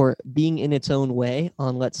it before, being in its own way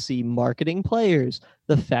on, let's see, marketing players,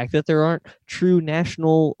 the fact that there aren't true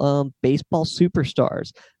national baseball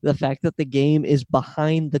superstars, the fact that the game is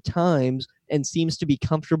behind the times and seems to be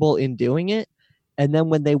comfortable in doing it, and then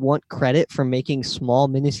when they want credit for making small,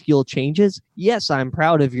 minuscule changes, yes, I'm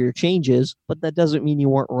proud of your changes, but that doesn't mean you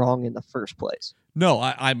weren't wrong in the first place. No,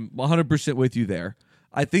 I'm 100% with you there.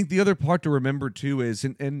 I think the other part to remember, too, is,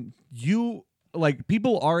 and you, like,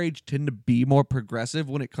 people our age tend to be more progressive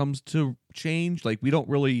when it comes to change. Like, we don't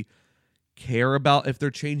really care about if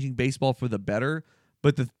they're changing baseball for the better.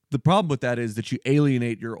 But the problem with that is that you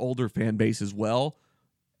alienate your older fan base as well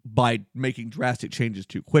by making drastic changes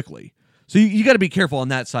too quickly. So you got to be careful on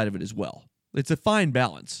that side of it as well. It's a fine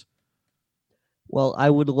balance. Well, I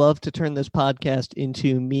would love to turn this podcast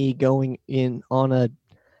into me going in on a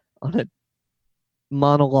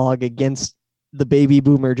monologue against the baby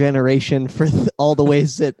boomer generation for all the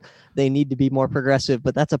ways that they need to be more progressive,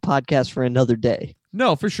 but that's a podcast for another day.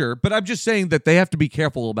 No, for sure. But I'm just saying that they have to be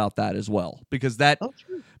careful about that as well, because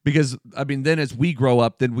I mean, then as we grow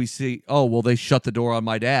up, then we see, oh, well, they shut the door on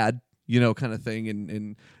my dad, kind of thing.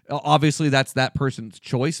 And obviously that's that person's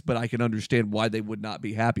choice, but I can understand why they would not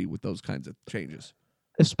be happy with those kinds of changes.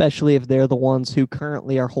 Especially if they're the ones who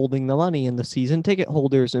currently are holding the money and the season ticket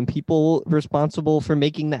holders and people responsible for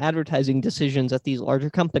making the advertising decisions at these larger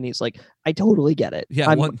companies. Like, I totally get it.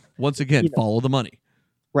 Yeah, once again, follow the money.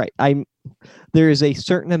 Right. There is a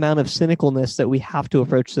certain amount of cynicalness that we have to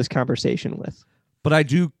approach this conversation with. But I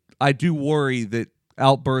do worry that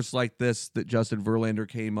outbursts like this that Justin Verlander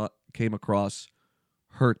came across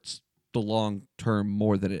hurts the long term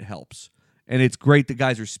more than it helps. And it's great that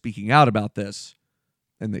guys are speaking out about this,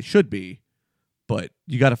 and they should be, but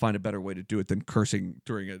you got to find a better way to do it than cursing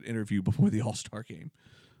during an interview before the All-Star game.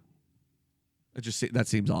 That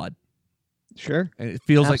seems odd. Sure. And it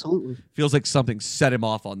feels Absolutely. like something set him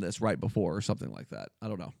off on this right before or something like that. I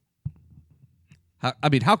don't know.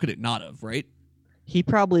 How could it not have, right? He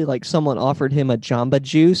probably, someone offered him a Jamba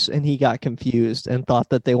Juice and he got confused and thought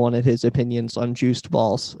that they wanted his opinions on juiced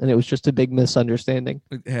balls, and it was just a big misunderstanding.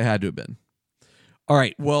 It had to have been. All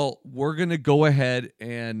right, well, we're going to go ahead,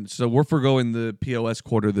 and so we're forgoing the POS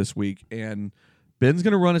quarter this week, and Ben's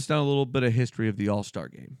going to run us down a little bit of history of the All-Star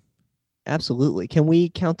game. Absolutely. Can we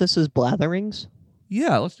count this as blatherings?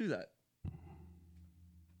 Yeah, let's do that.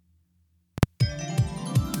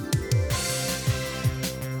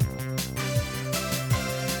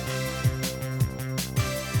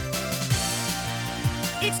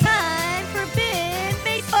 It's time for Ben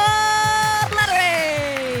Baseball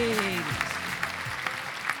Blathering!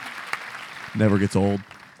 Never gets old.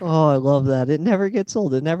 Oh, I love that. It never gets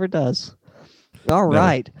old. It never does. All Never.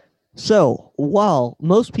 right. So, while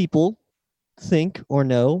most people think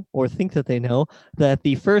that they know that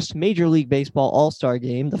the first Major League Baseball All-Star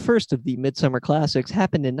game, the first of the Midsummer Classics,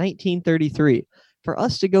 happened in 1933, for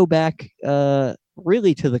us to go back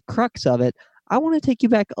really to the crux of it, I want to take you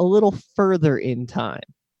back a little further in time.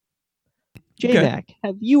 J-Mac,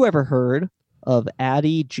 have you ever heard of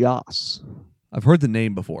Addie Joss? I've heard the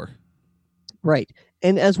name before. Right.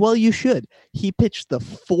 And as well you should. He pitched the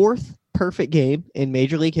fourth perfect game in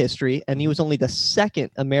Major League history, and he was only the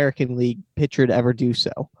second American League pitcher to ever do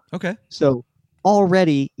so. Okay. So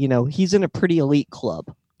already, he's in a pretty elite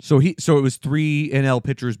club. So it was 3 NL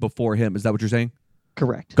pitchers before him. Is that what you're saying?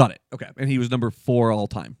 Correct. Got it. Okay. And he was number 4 all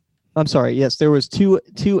time. I'm sorry. Yes, there was two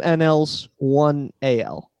NLs, 1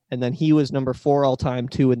 AL, and then he was number 4 all time,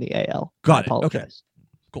 2 in the AL. Got it. Okay.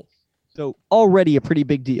 Cool. So already a pretty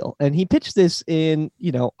big deal. And he pitched this in,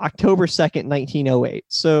 October 2nd, 1908.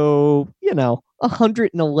 So,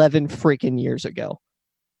 111 freaking years ago.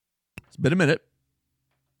 It's been a minute.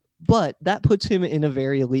 But that puts him in a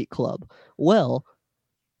very elite club. Well,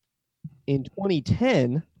 in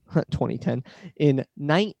 2010, in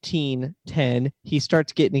 1910, he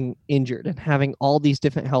starts getting injured and having all these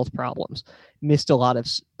different health problems. Missed a lot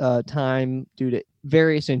of time due to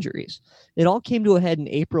various injuries. It all came to a head in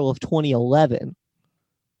April of 2011.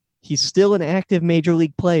 He's still an active major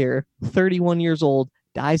league player, 31 years old,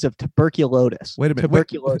 dies of tuberculosis. Wait a minute.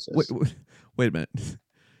 Tuberculosis. Wait a minute.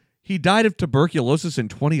 He died of tuberculosis in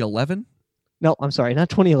 2011? No, I'm sorry, not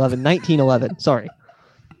 2011, 1911. Sorry.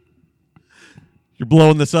 You're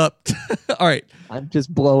blowing this up. All right. I'm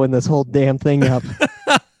just blowing this whole damn thing up.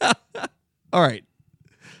 All right.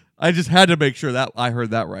 I just had to make sure that I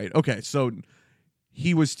heard that right. Okay, so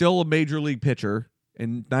he was still a major league pitcher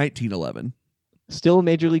in 1911. Still a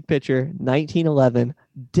major league pitcher, 1911,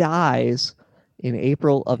 dies in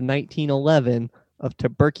April of 1911 of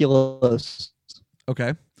tuberculosis.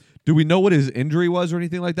 Okay. Do we know what his injury was or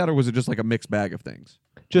anything like that, or was it just like a mixed bag of things?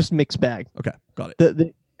 Just mixed bag. Okay, got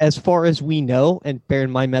it. As far as we know, and bear in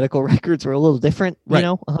mind medical records were a little different, right.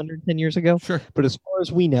 110 years ago. Sure. But as far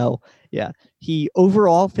as we know, yeah, he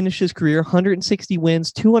overall finished his career 160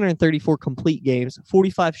 wins, 234 complete games,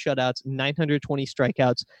 45 shutouts, 920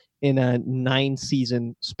 strikeouts in a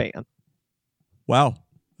 9-season span. Wow,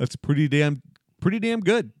 that's pretty damn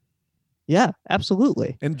good. Yeah,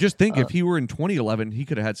 absolutely. And just think, if he were in 2011, he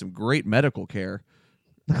could have had some great medical care.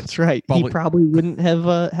 That's right. He probably wouldn't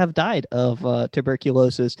have died of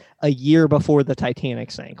tuberculosis a year before the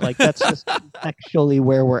Titanic sank. Like, that's just actually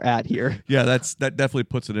where we're at here. Yeah, that definitely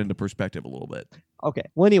puts it into perspective a little bit. Okay.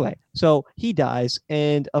 Well, anyway, so he dies,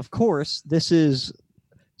 and of course, this is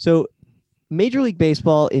so Major League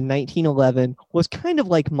Baseball in 1911 was kind of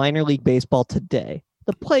like minor league baseball today.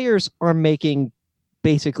 The players are making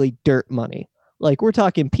basically dirt money. Like we're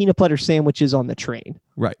talking peanut butter sandwiches on the train.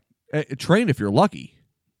 Right. A train if you're lucky.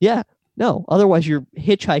 Yeah. No, otherwise you're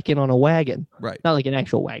hitchhiking on a wagon. Right. Not like an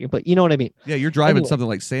actual wagon, but you know what I mean. Yeah, you're driving Anyway. something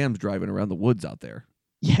like Sam's driving around the woods out there.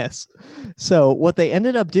 Yes. So what they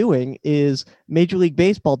ended up doing is Major League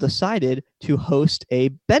Baseball decided to host a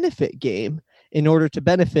benefit game in order to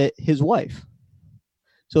benefit his wife.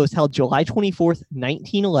 So it's held July 24th,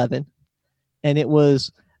 1911, and it was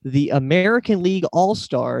the American League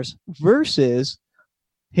All-Stars versus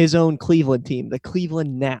his own Cleveland team, the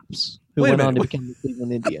Cleveland Naps, who Wait a went on to minute. become the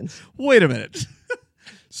Cleveland Indians. Wait a minute.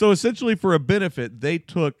 So essentially for a benefit, they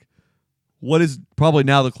took what is probably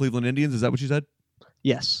now the Cleveland Indians. Is that what you said?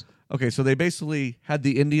 Yes. Okay, so they basically had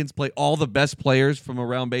the Indians play all the best players from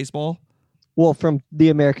around baseball? Well, from the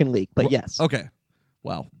American League, but yes. Okay.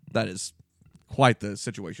 Wow, that is quite the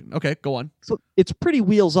situation. Okay, go on. So it's pretty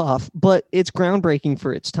wheels off, but it's groundbreaking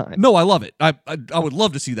for its time. No, I love it. I would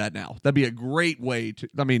love to see that now. That'd be a great way to.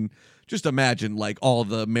 I mean, just imagine like all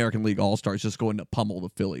the American League All Stars just going to pummel the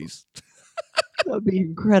Phillies. That would be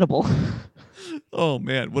incredible. Oh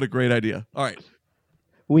man, what a great idea! All right,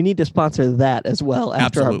 We need to sponsor that as well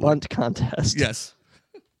after Absolutely. our bunt contest. yes,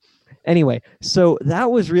 Anyway, so that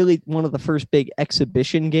was really one of the first big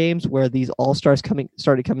exhibition games where these all-stars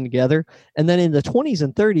started coming together. And then in the 20s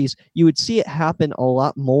and 30s, you would see it happen a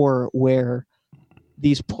lot more where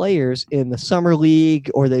these players in the summer league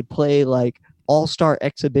or they'd play like all-star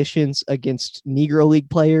exhibitions against Negro League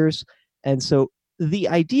players. And so the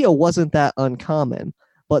idea wasn't that uncommon,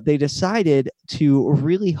 but they decided to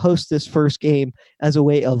really host this first game as a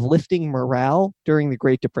way of lifting morale during the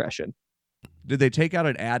Great Depression. Did they take out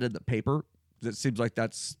an ad in the paper? It seems like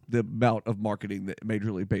that's the amount of marketing that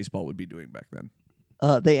Major League Baseball would be doing back then.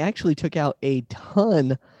 They actually took out a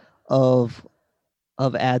ton of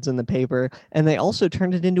ads in the paper, and they also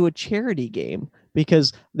turned it into a charity game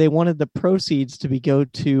because they wanted the proceeds to go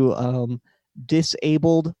to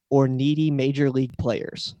disabled or needy major league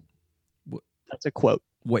players. What? That's a quote.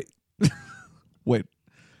 Wait, wait,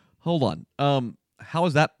 hold on. How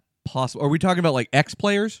is that possible? Are we talking about like ex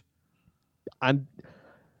players?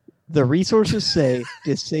 The resources say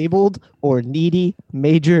disabled or needy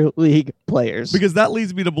major league players. Because that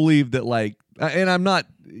leads me to believe that like, and I'm not,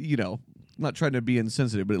 not trying to be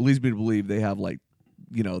insensitive, but it leads me to believe they have like,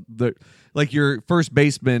 the like your first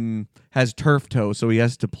baseman has turf toe, so he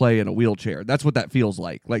has to play in a wheelchair. That's what that feels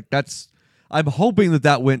like. Like I'm hoping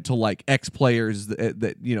that went to like ex players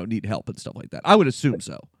that need help and stuff like that. I would assume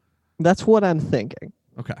so. That's what I'm thinking.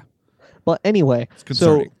 Okay, But anyway, it's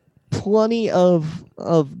concerning. So plenty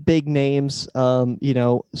of big names,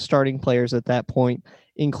 starting players at that point,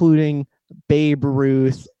 including Babe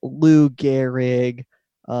Ruth, Lou Gehrig,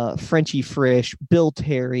 Frenchie Frisch, Bill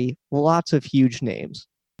Terry, lots of huge names.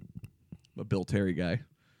 I'm a Bill Terry guy.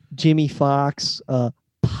 Jimmy Fox,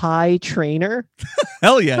 Pie Trainer.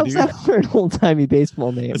 Hell yeah, How's dude. that for an old-timey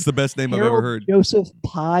baseball name? That's the best name I've Harold ever heard. Joseph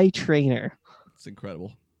Pie Trainer. It's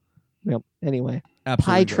incredible. Yep. Anyway, Absolutely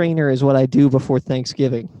Pie incredible. Trainer is what I do before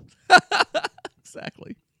Thanksgiving.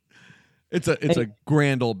 Exactly. It's a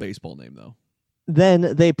grand old baseball name though.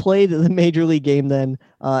 Then they played the major league game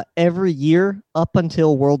every year up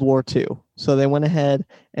until World War II. So they went ahead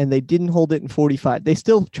and they didn't hold it in 45. They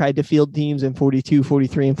still tried to field teams in 42,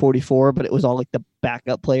 43, and 44, but it was all like the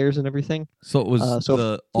backup players and everything. So it was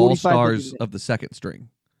the 45 all-stars of the second string.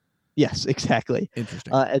 Yes, exactly.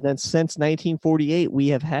 Interesting. And then since 1948, we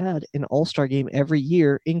have had an all-star game every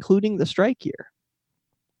year, including the strike year.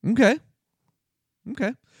 Okay.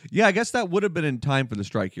 Yeah, I guess that would have been in time for the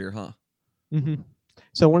strike year, huh? Mm-hmm.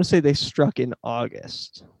 So I want to say they struck in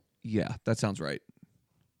August. Yeah, that sounds right.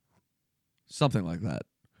 Something like that.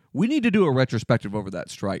 We need to do a retrospective over that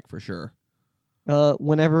strike for sure.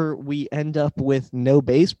 Whenever we end up with no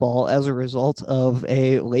baseball as a result of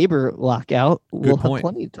a labor lockout, we'll have point.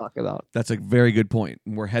 plenty to talk about. That's a very good point.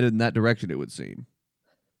 We're headed in that direction, it would seem.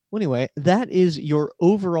 Well, anyway, that is your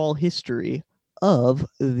overall history of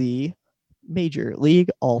the Major League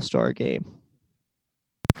All-Star Game.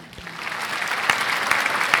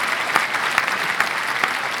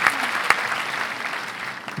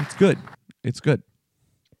 It's good. It's good.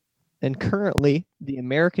 And currently, the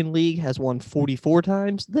American League has won 44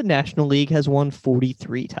 times. The National League has won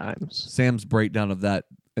 43 times. Sam's breakdown of that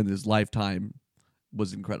in his lifetime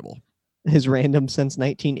was incredible. His random since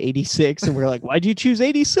 1986. And we're like, why'd you choose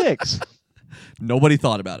 86? Nobody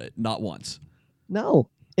thought about it. Not once. No,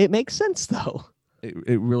 it makes sense, though.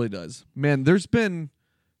 It really does. Man, there's been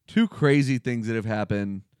two crazy things that have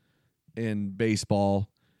happened in baseball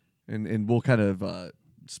and we'll kind of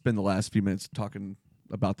spend the last few minutes talking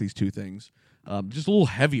about these two things. Just a little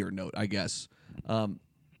heavier note, I guess.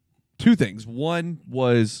 Two things. One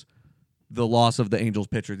was the loss of the Angels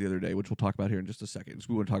pitcher the other day, which we'll talk about here in just a second. So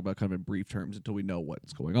we want to talk about kind of in brief terms until we know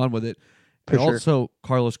what's going on with it. For and sure. also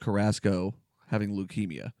Carlos Carrasco having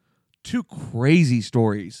leukemia. Two crazy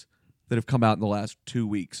stories that have come out in the last 2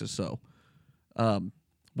 weeks or so.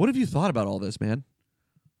 What have you thought about all this, man?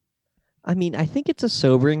 I mean, I think it's a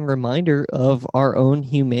sobering reminder of our own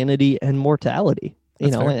humanity and mortality.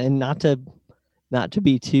 That's fair. And not to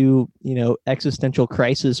be too, existential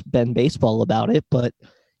crisis Ben baseball about it, but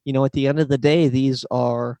at the end of the day, these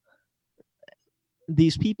are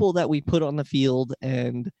these people that we put on the field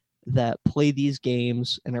and that play these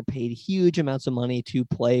games and are paid huge amounts of money to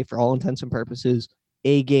play, for all intents and purposes,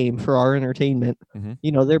 a game for our entertainment.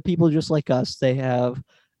 Mhm. They're people just like us. They have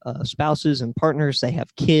spouses and partners. They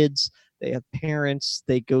have kids. They have parents.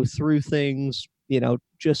 They go through things,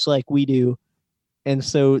 just like we do. And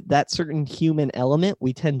so that certain human element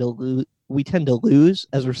we tend to lose. We tend to lose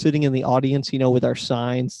as we're sitting in the audience, with our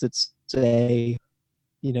signs that say,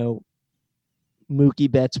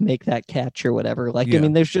 Mookie Betts make that catch or whatever. Like, Yeah. I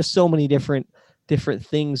mean, there's just so many different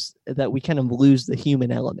things that we kind of lose the human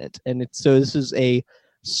element. And this is a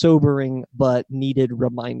sobering but needed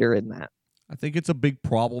reminder in that. I think it's a big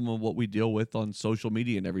problem of what we deal with on social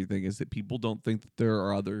media and everything is that people don't think that there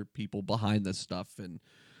are other people behind this stuff. And,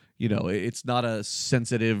 it's not a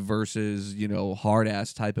sensitive versus, hard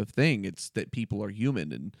ass type of thing. It's that people are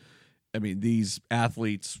human. And I mean, these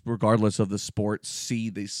athletes, regardless of the sport,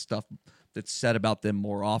 see this stuff that's said about them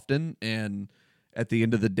more often. And at the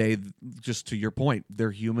end of the day, just to your point,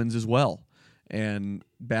 they're humans as well. And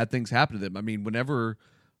bad things happen to them. I mean, whenever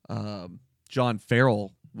John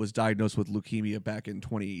Farrell was diagnosed with leukemia back in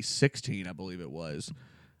 2016, I believe it was.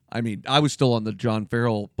 I mean, I was still on the John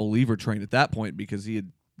Farrell believer train at that point because he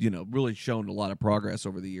had, really shown a lot of progress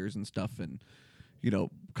over the years and stuff. And,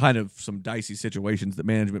 kind of some dicey situations that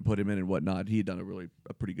management put him in and whatnot. He had done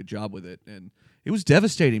a pretty good job with it. And it was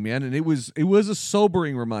devastating, man. And it was a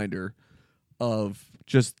sobering reminder of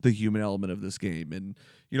just the human element of this game. And,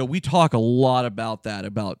 we talk a lot about that,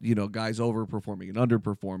 about, guys overperforming and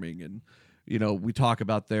underperforming. And, we talk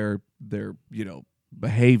about their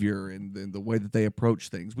behavior and the way that they approach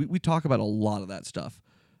things. We talk about a lot of that stuff.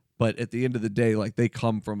 But at the end of the day, like, they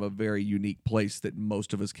come from a very unique place that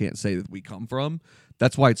most of us can't say that we come from.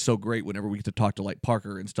 That's why it's so great whenever we get to talk to like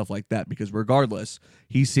Parker and stuff like that, because regardless,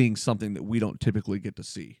 he's seeing something that we don't typically get to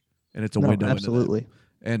see. And it's a window absolutely.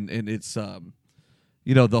 into that. And it's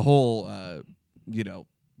the whole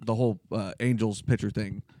Angels pitcher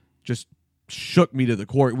thing just shook me to the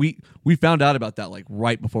core. We found out about that like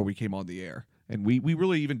right before we came on the air. And we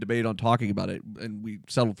really even debated on talking about it, and we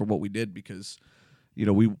settled for what we did because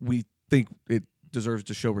we think it deserves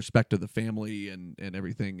to show respect to the family and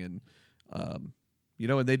everything. And,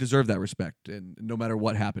 and they deserve that respect. And no matter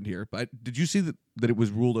what happened here. But did you see that it was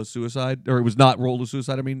ruled a suicide? Or it was not ruled a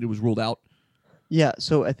suicide? I mean, it was ruled out. Yeah,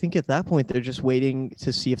 so I think at that point they're just waiting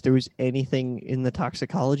to see if there was anything in the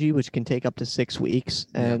toxicology, which can take up to 6 weeks.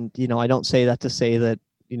 And, I don't say that to say that,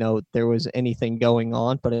 there was anything going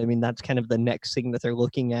on. But, I mean, that's kind of the next thing that they're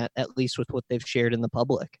looking at least with what they've shared in the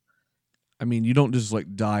public. I mean, you don't just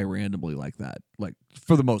like die randomly like that, like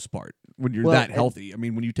for the most part, when you're that healthy. I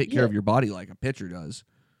mean, when you take care of your body like a pitcher does.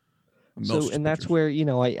 That's where,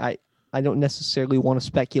 I don't necessarily want to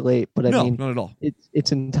speculate, but I mean, not at all.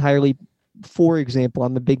 It's entirely, for example,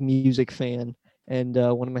 I'm a big music fan, and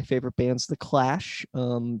one of my favorite bands, The Clash,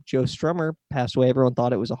 Joe Strummer passed away. Everyone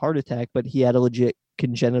thought it was a heart attack, but he had a legit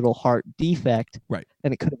congenital heart defect, right?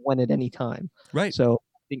 And it could have went at any time, right? So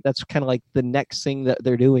I think that's kind of like the next thing that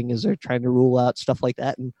they're doing is they're trying to rule out stuff like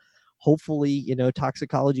that. And hopefully,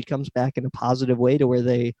 toxicology comes back in a positive way to where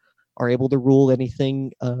they are able to rule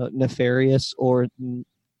anything nefarious or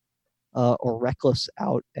reckless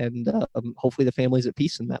out. And hopefully the family's at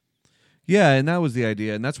peace in that. Yeah. And that was the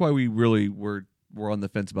idea. And that's why we really were on the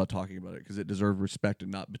fence about talking about it, because it deserved respect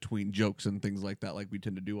and not between jokes and things like that, like we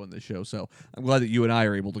tend to do on this show. So I'm glad that you and I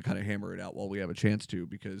are able to kind of hammer it out while we have a chance to,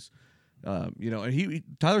 because and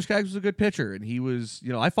Tyler Skaggs was a good pitcher, and he was,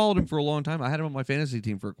 I followed him for a long time. I had him on my fantasy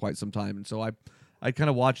team for quite some time, and so I kind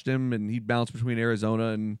of watched him, and he'd bounce between Arizona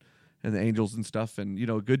and the Angels and stuff, and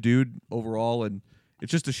a good dude overall. And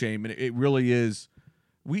it's just a shame, and it really is.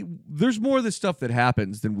 There's more of this stuff that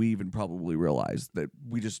happens than we even probably realize that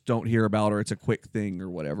we just don't hear about, or it's a quick thing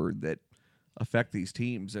or whatever that affect these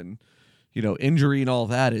teams. And injury and all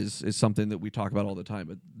that is something that we talk about all the time,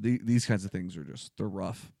 but these kinds of things are they're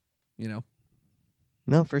rough.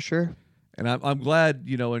 No, for sure. And I'm glad,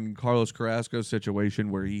 in Carlos Carrasco's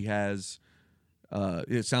situation where he has,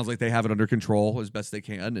 it sounds like they have it under control as best they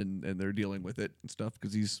can, and they're dealing with it and stuff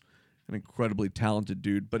because he's an incredibly talented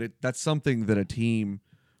dude. But that's something that a team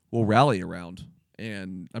will rally around.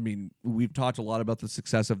 And, I mean, we've talked a lot about the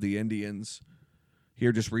success of the Indians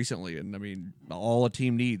here just recently. And, I mean, all a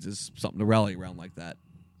team needs is something to rally around like that.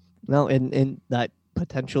 No, and that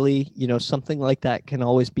potentially, something like that can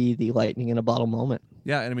always be the lightning in a bottle moment.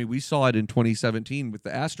 Yeah, and I mean, we saw it in 2017 with the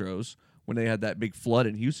Astros when they had that big flood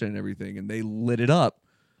in Houston and everything, and they lit it up,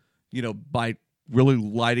 by really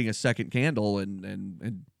lighting a second candle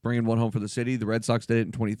and bringing one home for the city. The Red Sox did it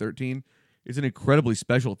in 2013. It's an incredibly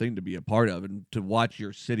special thing to be a part of, and to watch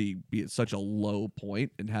your city be at such a low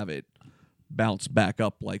point and have it bounce back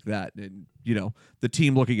up like that. And, the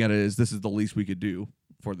team looking at it as this is the least we could do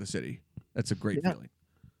for the city. That's a great feeling.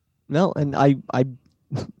 No, and I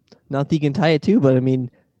not that you can tie it to, but I mean,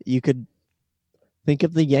 you could think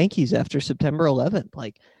of the Yankees after September 11th.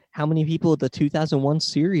 Like, how many people at the 2001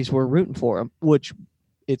 series were rooting for them? Which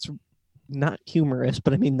it's not humorous,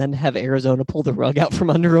 but I mean, then have Arizona pull the rug out from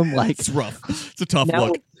under them. Like, it's rough. It's a tough now,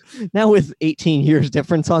 look. Now with 18 years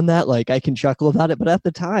difference on that, like, I can chuckle about it. But at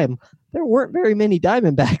the time, there weren't very many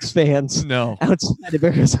Diamondbacks fans outside of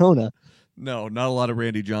Arizona. No, not a lot of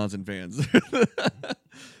Randy Johnson fans.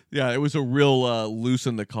 Yeah, it was a real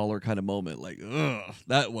loosen the collar kind of moment. Like, ugh,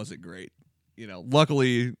 that wasn't great.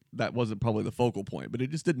 Luckily, that wasn't probably the focal point, but it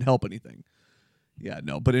just didn't help anything. Yeah,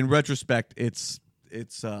 no. But in retrospect, it's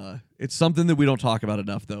something that we don't talk about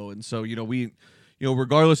enough, though. And so, we,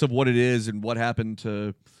 regardless of what it is and what happened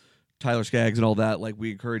to Tyler Skaggs and all that, like,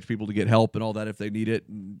 we encourage people to get help and all that if they need it.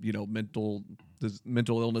 And, mental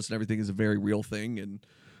illness and everything is a very real thing. And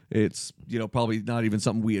it's, probably not even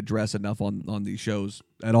something we address enough on these shows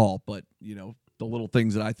at all. But, the little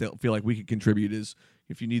things that I feel like we could contribute is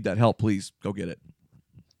if you need that help, please go get it.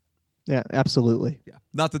 Yeah, absolutely. Yeah.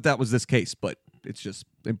 Not that was this case, but it's just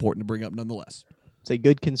important to bring up nonetheless. It's a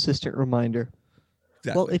good, consistent reminder.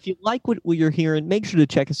 Exactly. Well, if you like what you're hearing, make sure to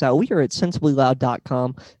check us out. We are at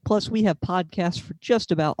sensiblyloud.com. Plus, we have podcasts for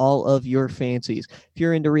just about all of your fancies. If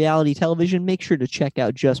you're into reality television, make sure to check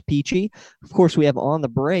out Just Peachy. Of course, we have On the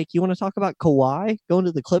Break. You want to talk about Kawhi going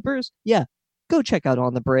to the Clippers? Yeah, go check out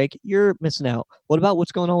On the Break. You're missing out. What about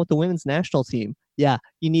what's going on with the women's national team? Yeah,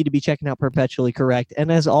 you need to be checking out Perpetually Correct.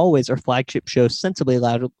 And as always, our flagship show, Sensibly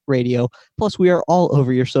Loud Radio. Plus, we are all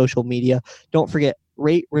over your social media. Don't forget,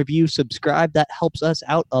 rate, review, subscribe. That helps us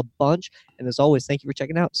out a bunch. And as always, thank you for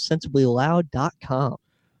checking out sensiblyloud.com.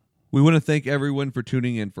 We want to thank everyone for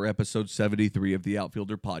tuning in for episode 73 of the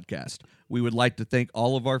Outfielder Podcast. We would like to thank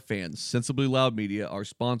all of our fans, Sensibly Loud Media, our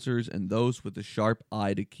sponsors, and those with a sharp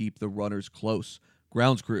eye to keep the runners close.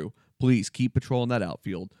 Grounds crew, please keep patrolling that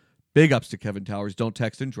outfield. Big ups to Kevin Towers. Don't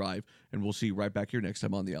text and drive. And we'll see you right back here next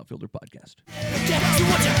time on the Outfielder Podcast.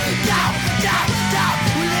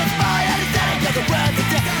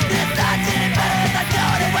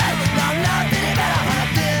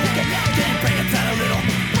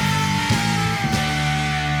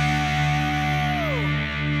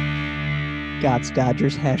 God's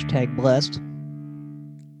Dodgers, #blessed.